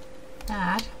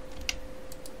 right,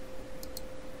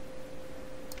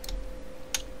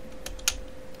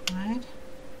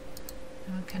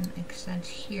 and we can extend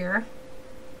here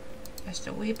just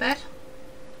a wee bit.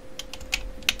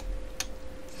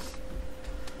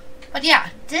 But yeah,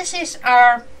 this is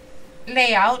our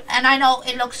layout, and I know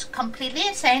it looks completely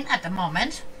insane at the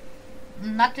moment.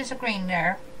 I'm not disagreeing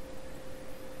there.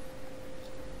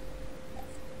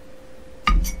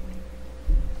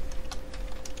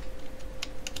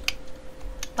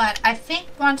 But I think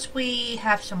once we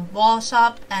have some walls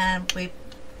up and we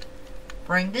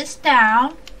bring this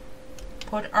down,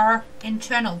 put our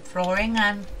internal flooring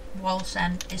and walls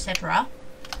and etc.,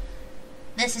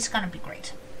 this is gonna be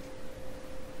great.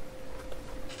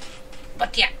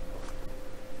 But yeah.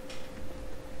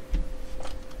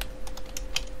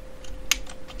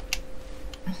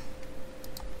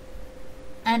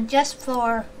 And just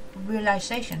for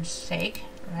realization's sake,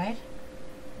 right?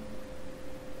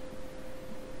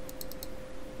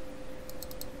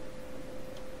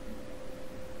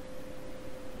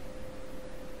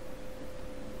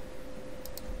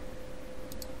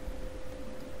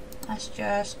 Let's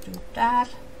just do that.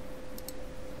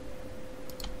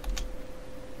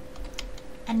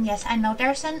 And yes, I know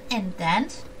there's an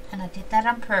indent, and I did that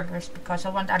on purpose because I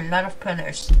want a lot of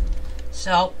pillars.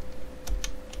 So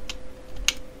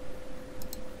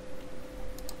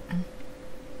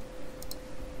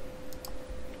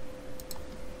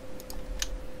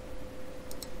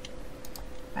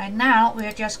right now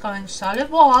we're just going solid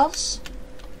walls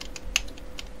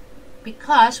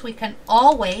because we can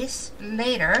always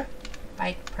later,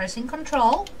 by pressing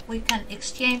Control, we can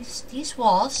exchange these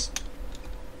walls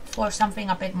for something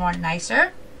a bit more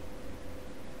nicer,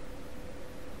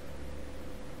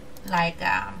 like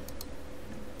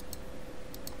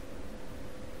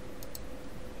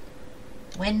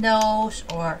windows,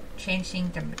 or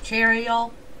changing the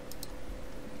material.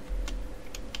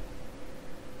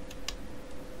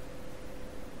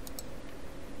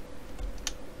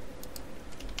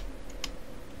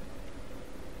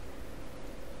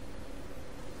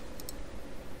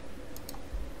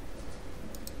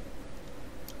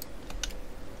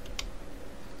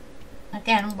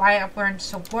 Again, why I weren't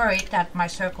so worried that my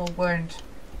circle weren't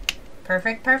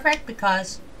perfect,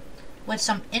 because with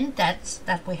some indents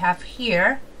that we have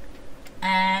here,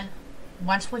 and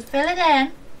once we fill it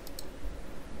in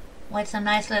with some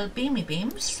nice little beamy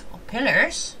beams or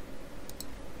pillars,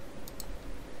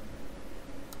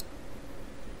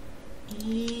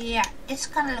 yeah, it's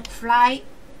gonna look fly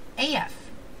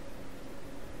AF.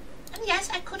 And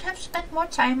yes, I could have spent more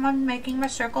time on making my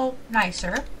circle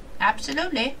nicer,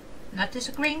 absolutely. Not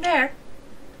disagreeing there.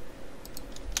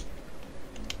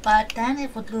 But then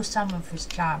it would lose some of its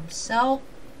charm. So,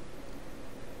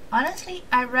 honestly,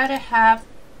 I'd rather have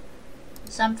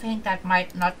something that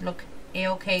might not look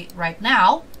a-okay right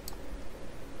now.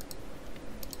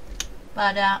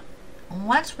 But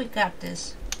once we got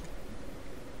this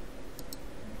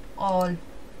all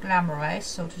glamorized,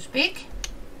 so to speak,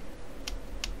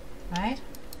 right?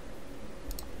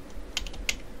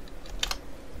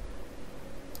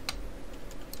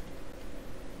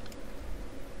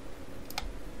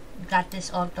 Got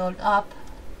this all dolled up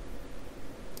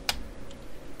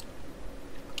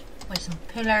with some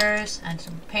pillars and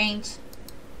some paint.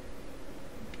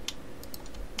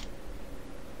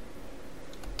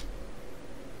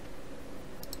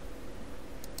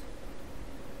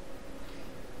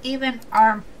 Even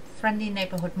our friendly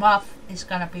neighborhood moth is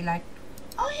gonna be like,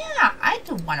 oh yeah, I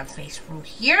do want to face through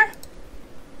here.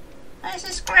 This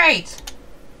is great.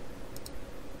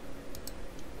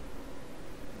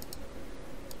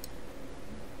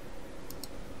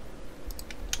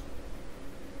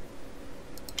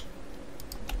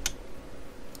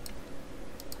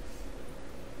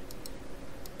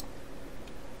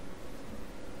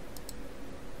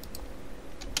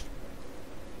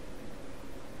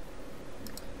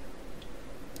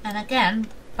 And again,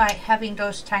 by having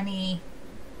those tiny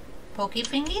pokey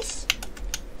thingies,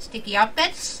 sticky out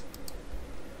bits,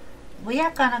 we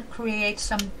are gonna create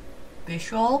some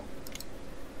visual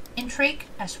intrigue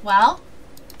as well.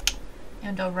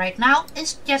 Even though right now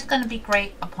it's just gonna be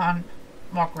gray upon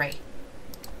more gray.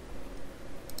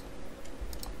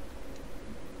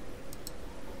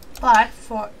 But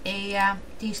for a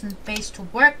decent base to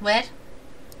work with,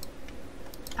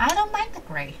 I don't mind the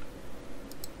gray.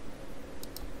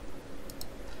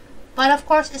 But of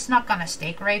course it's not gonna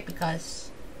stay gray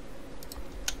because,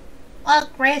 well,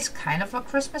 gray is kind of a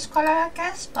Christmas color, I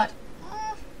guess, but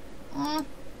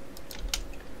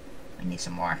we need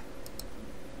some more.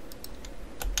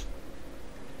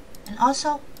 And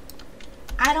also,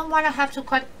 I don't want to have to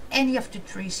cut any of the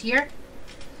trees here.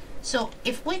 So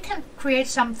if we can create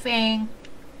something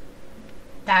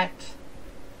that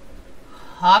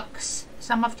hugs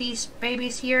some of these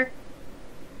babies here,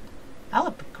 that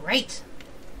would be great.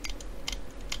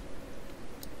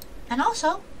 And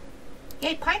also,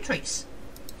 yay, pine trees.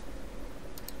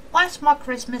 What's more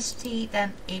Christmassy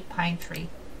than a pine tree?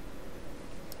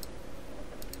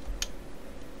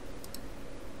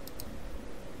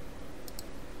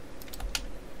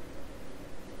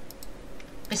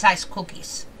 Besides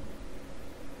cookies.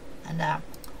 And,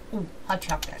 ooh, hot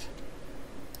chocolate.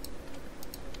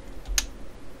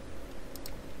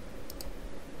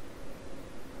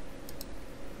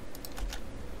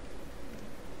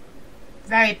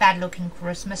 Very bad looking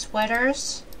Christmas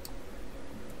sweaters.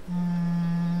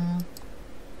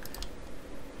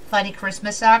 Funny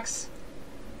Christmas socks.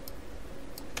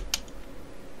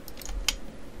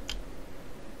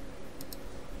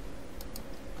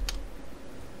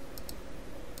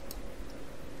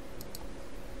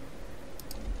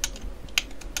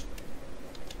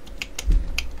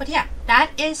 But yeah,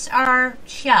 that is our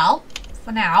shell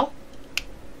for now.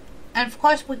 And of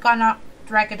course we're gonna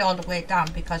drag it all the way down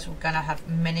because we're gonna have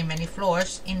many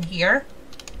floors in here.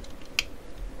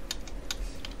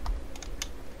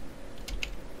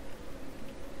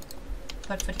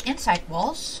 But for the inside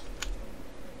walls,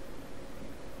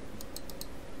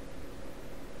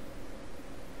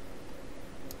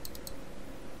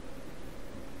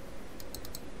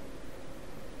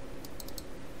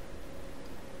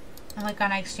 and we're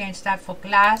gonna exchange that for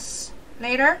glass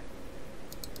later.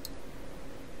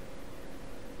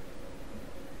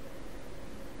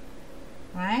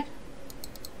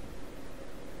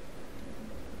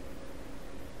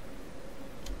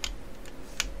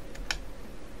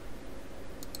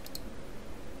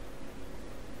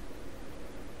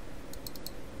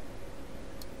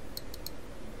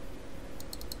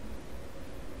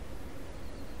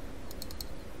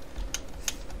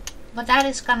 But that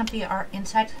is gonna be our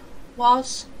inside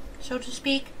walls, so to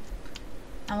speak.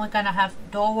 And we're gonna have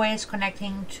doorways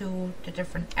connecting to the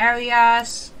different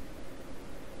areas.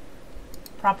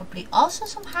 Probably also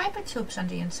some hypertubes on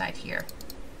the inside here.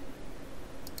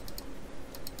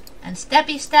 And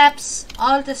steppy steps,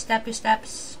 all the steppy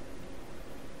steps.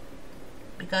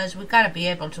 Because we gotta be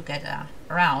able to get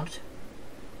around,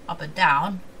 up and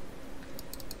down.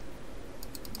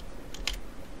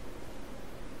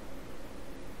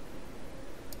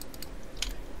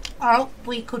 Or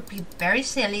we could be very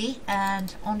silly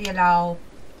and only allow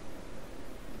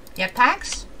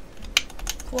jetpacks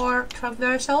for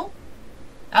traversal.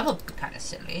 That would be kind of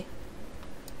silly.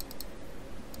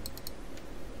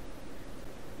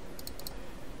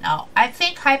 No, I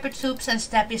think hypertubes and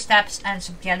steppy steps and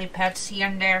some jelly pads here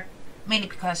and there, mainly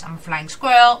because I'm a flying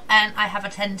squirrel and I have a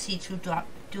tendency to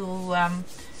do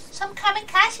some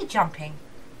kamikaze jumping.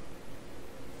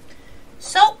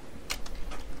 So,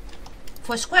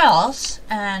 for squirrels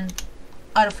and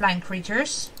other flying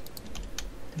creatures,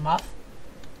 the moth,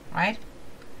 right?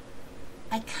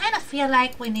 I kind of feel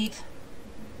like we need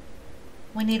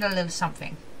a little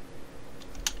something.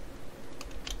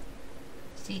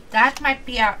 See, that might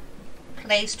be a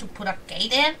place to put a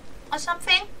gate in or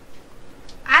something.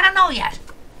 I don't know yet.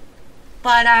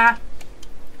 But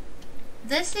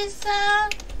this is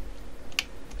the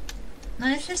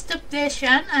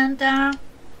vision, and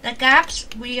the gaps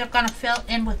we are gonna fill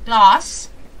in with glass.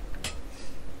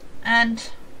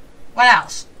 And what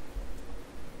else?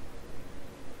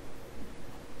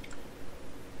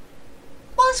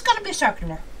 Well, it's gonna be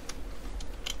circular.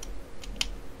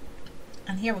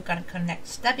 And here we're gonna connect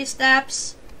steppy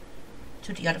steps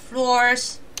to the other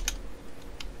floors.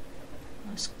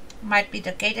 This might be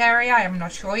the gate area, I'm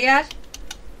not sure yet.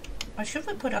 Or should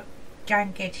we put a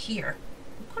giant gate here?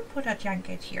 We could put a giant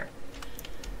gate here.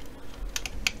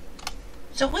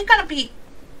 So we're gonna be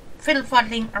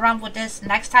fiddle-fuddling around with this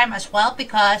next time as well,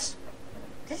 because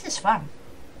this is fun.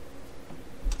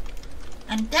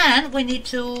 And then we need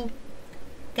to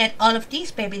get all of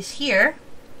these babies here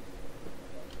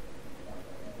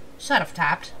sort of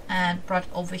tapped and brought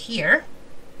over here.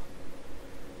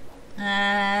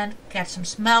 And get some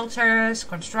smelters,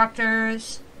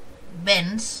 constructors,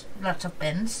 bins, lots of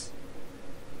bins.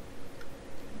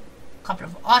 A couple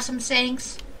of awesome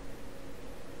sinks.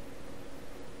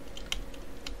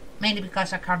 Mainly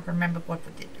because I can't remember what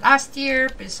we did last year.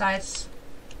 Besides,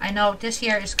 I know this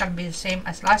year is going to be the same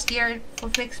as last year for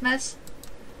ficsmaz,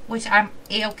 which I'm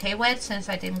a-okay with since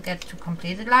I didn't get to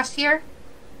complete it last year.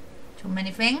 Too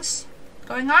many things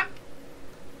going on.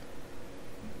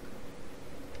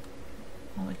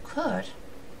 Well, we could.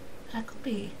 That could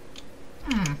be.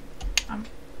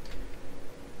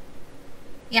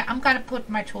 Yeah, I'm gonna put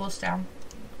my tools down.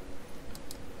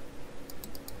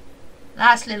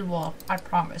 Last little wall, I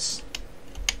promise.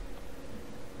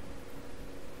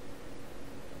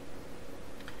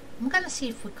 I'm gonna see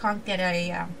if we can't get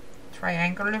a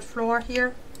triangular floor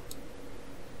here.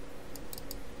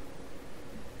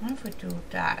 What if we do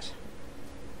that?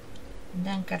 And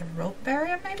then get a rope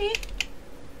barrier maybe?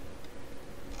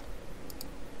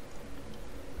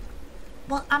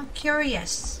 Well, I'm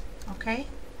curious, okay?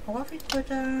 Or if we could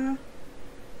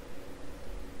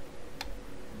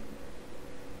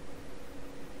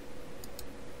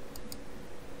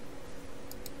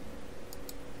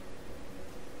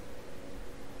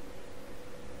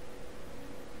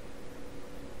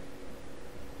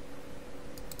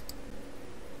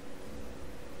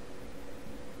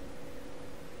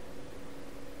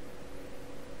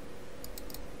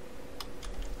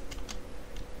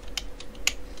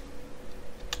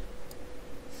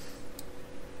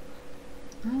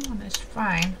it's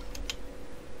fine.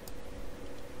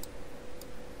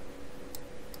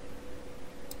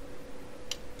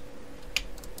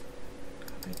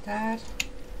 Copy that.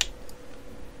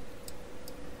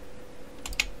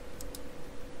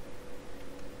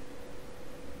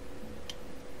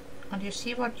 And you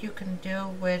see what you can do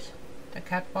with the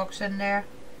catwalks in there,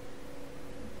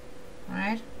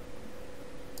 right?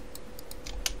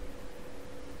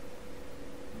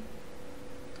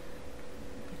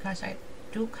 Because I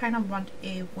do kind of want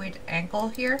a weird angle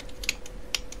here.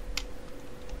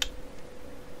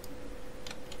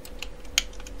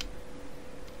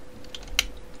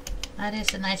 That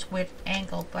is a nice weird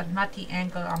angle, but not the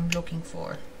angle I'm looking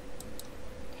for.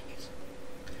 Dang it.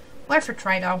 Worth a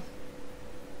try though.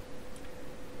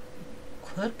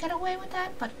 Could get away with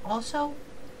that, but also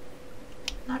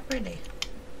not really.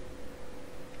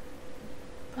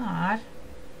 But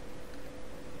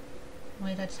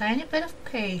with a tiny bit of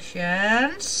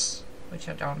patience, which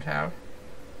I don't have,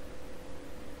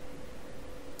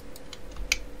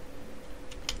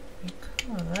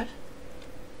 Good.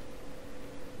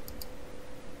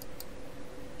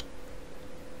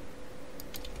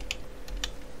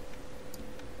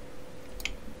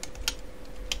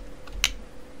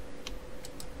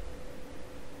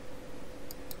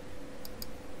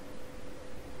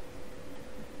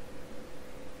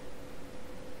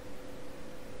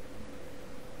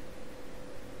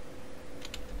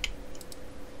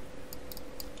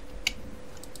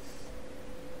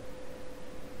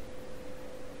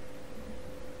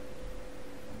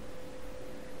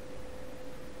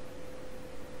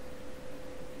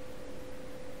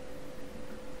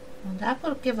 Well, that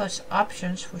will give us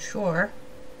options for sure.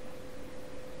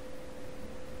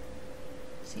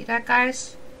 See that,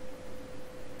 guys?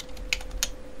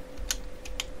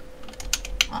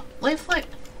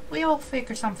 We'll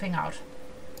figure something out.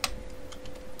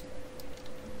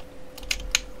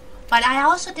 But I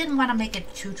also didn't want to make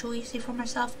it too easy for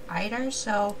myself either,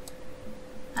 so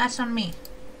that's on me.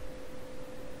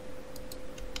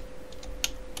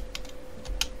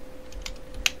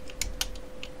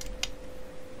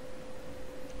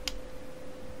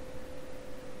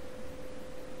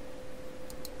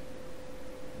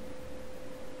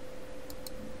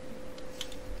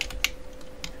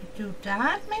 Do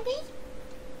that maybe?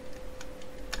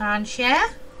 Can't share?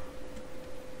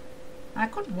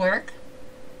 That could work.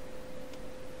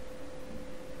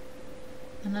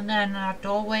 And then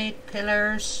doorway,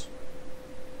 pillars.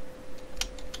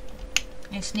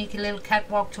 A sneaky little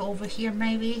catwalk to over here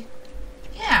maybe.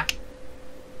 Yeah.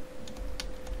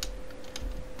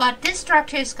 But this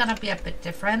structure is gonna be a bit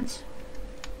different.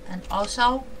 And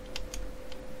also,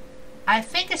 I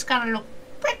think it's gonna look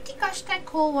pretty gosh dang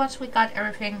cool once we got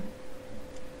everything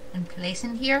in place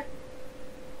in here.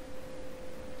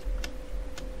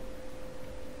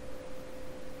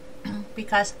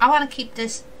 Because I want to keep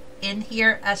this in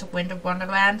here as a winter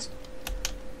wonderland.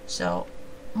 So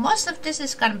most of this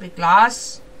is going to be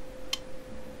glass.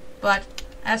 But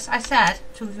as I said,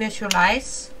 to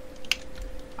visualize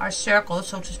our circle,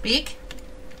 so to speak,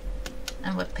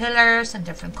 and with pillars and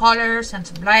different colors and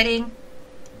some lighting.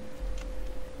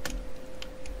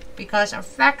 Because our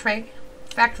factory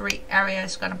area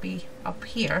is going to be up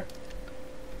here,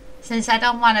 since I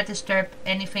don't want to disturb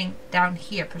anything down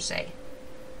here per se,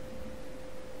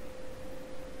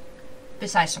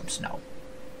 besides some snow.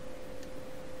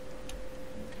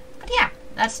 But yeah,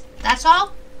 that's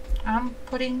all. I'm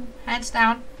putting hands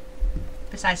down,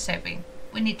 besides saving.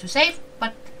 We need to save,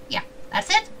 but yeah, that's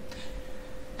it.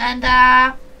 And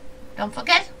don't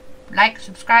forget, like,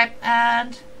 subscribe,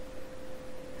 and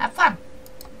have fun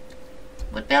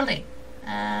with building.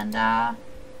 And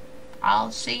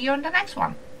I'll see you in the next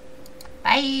one.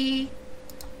 Bye.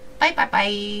 Bye bye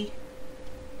bye.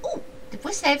 Oh, did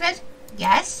we save it?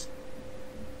 Yes.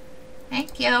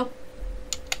 Thank you.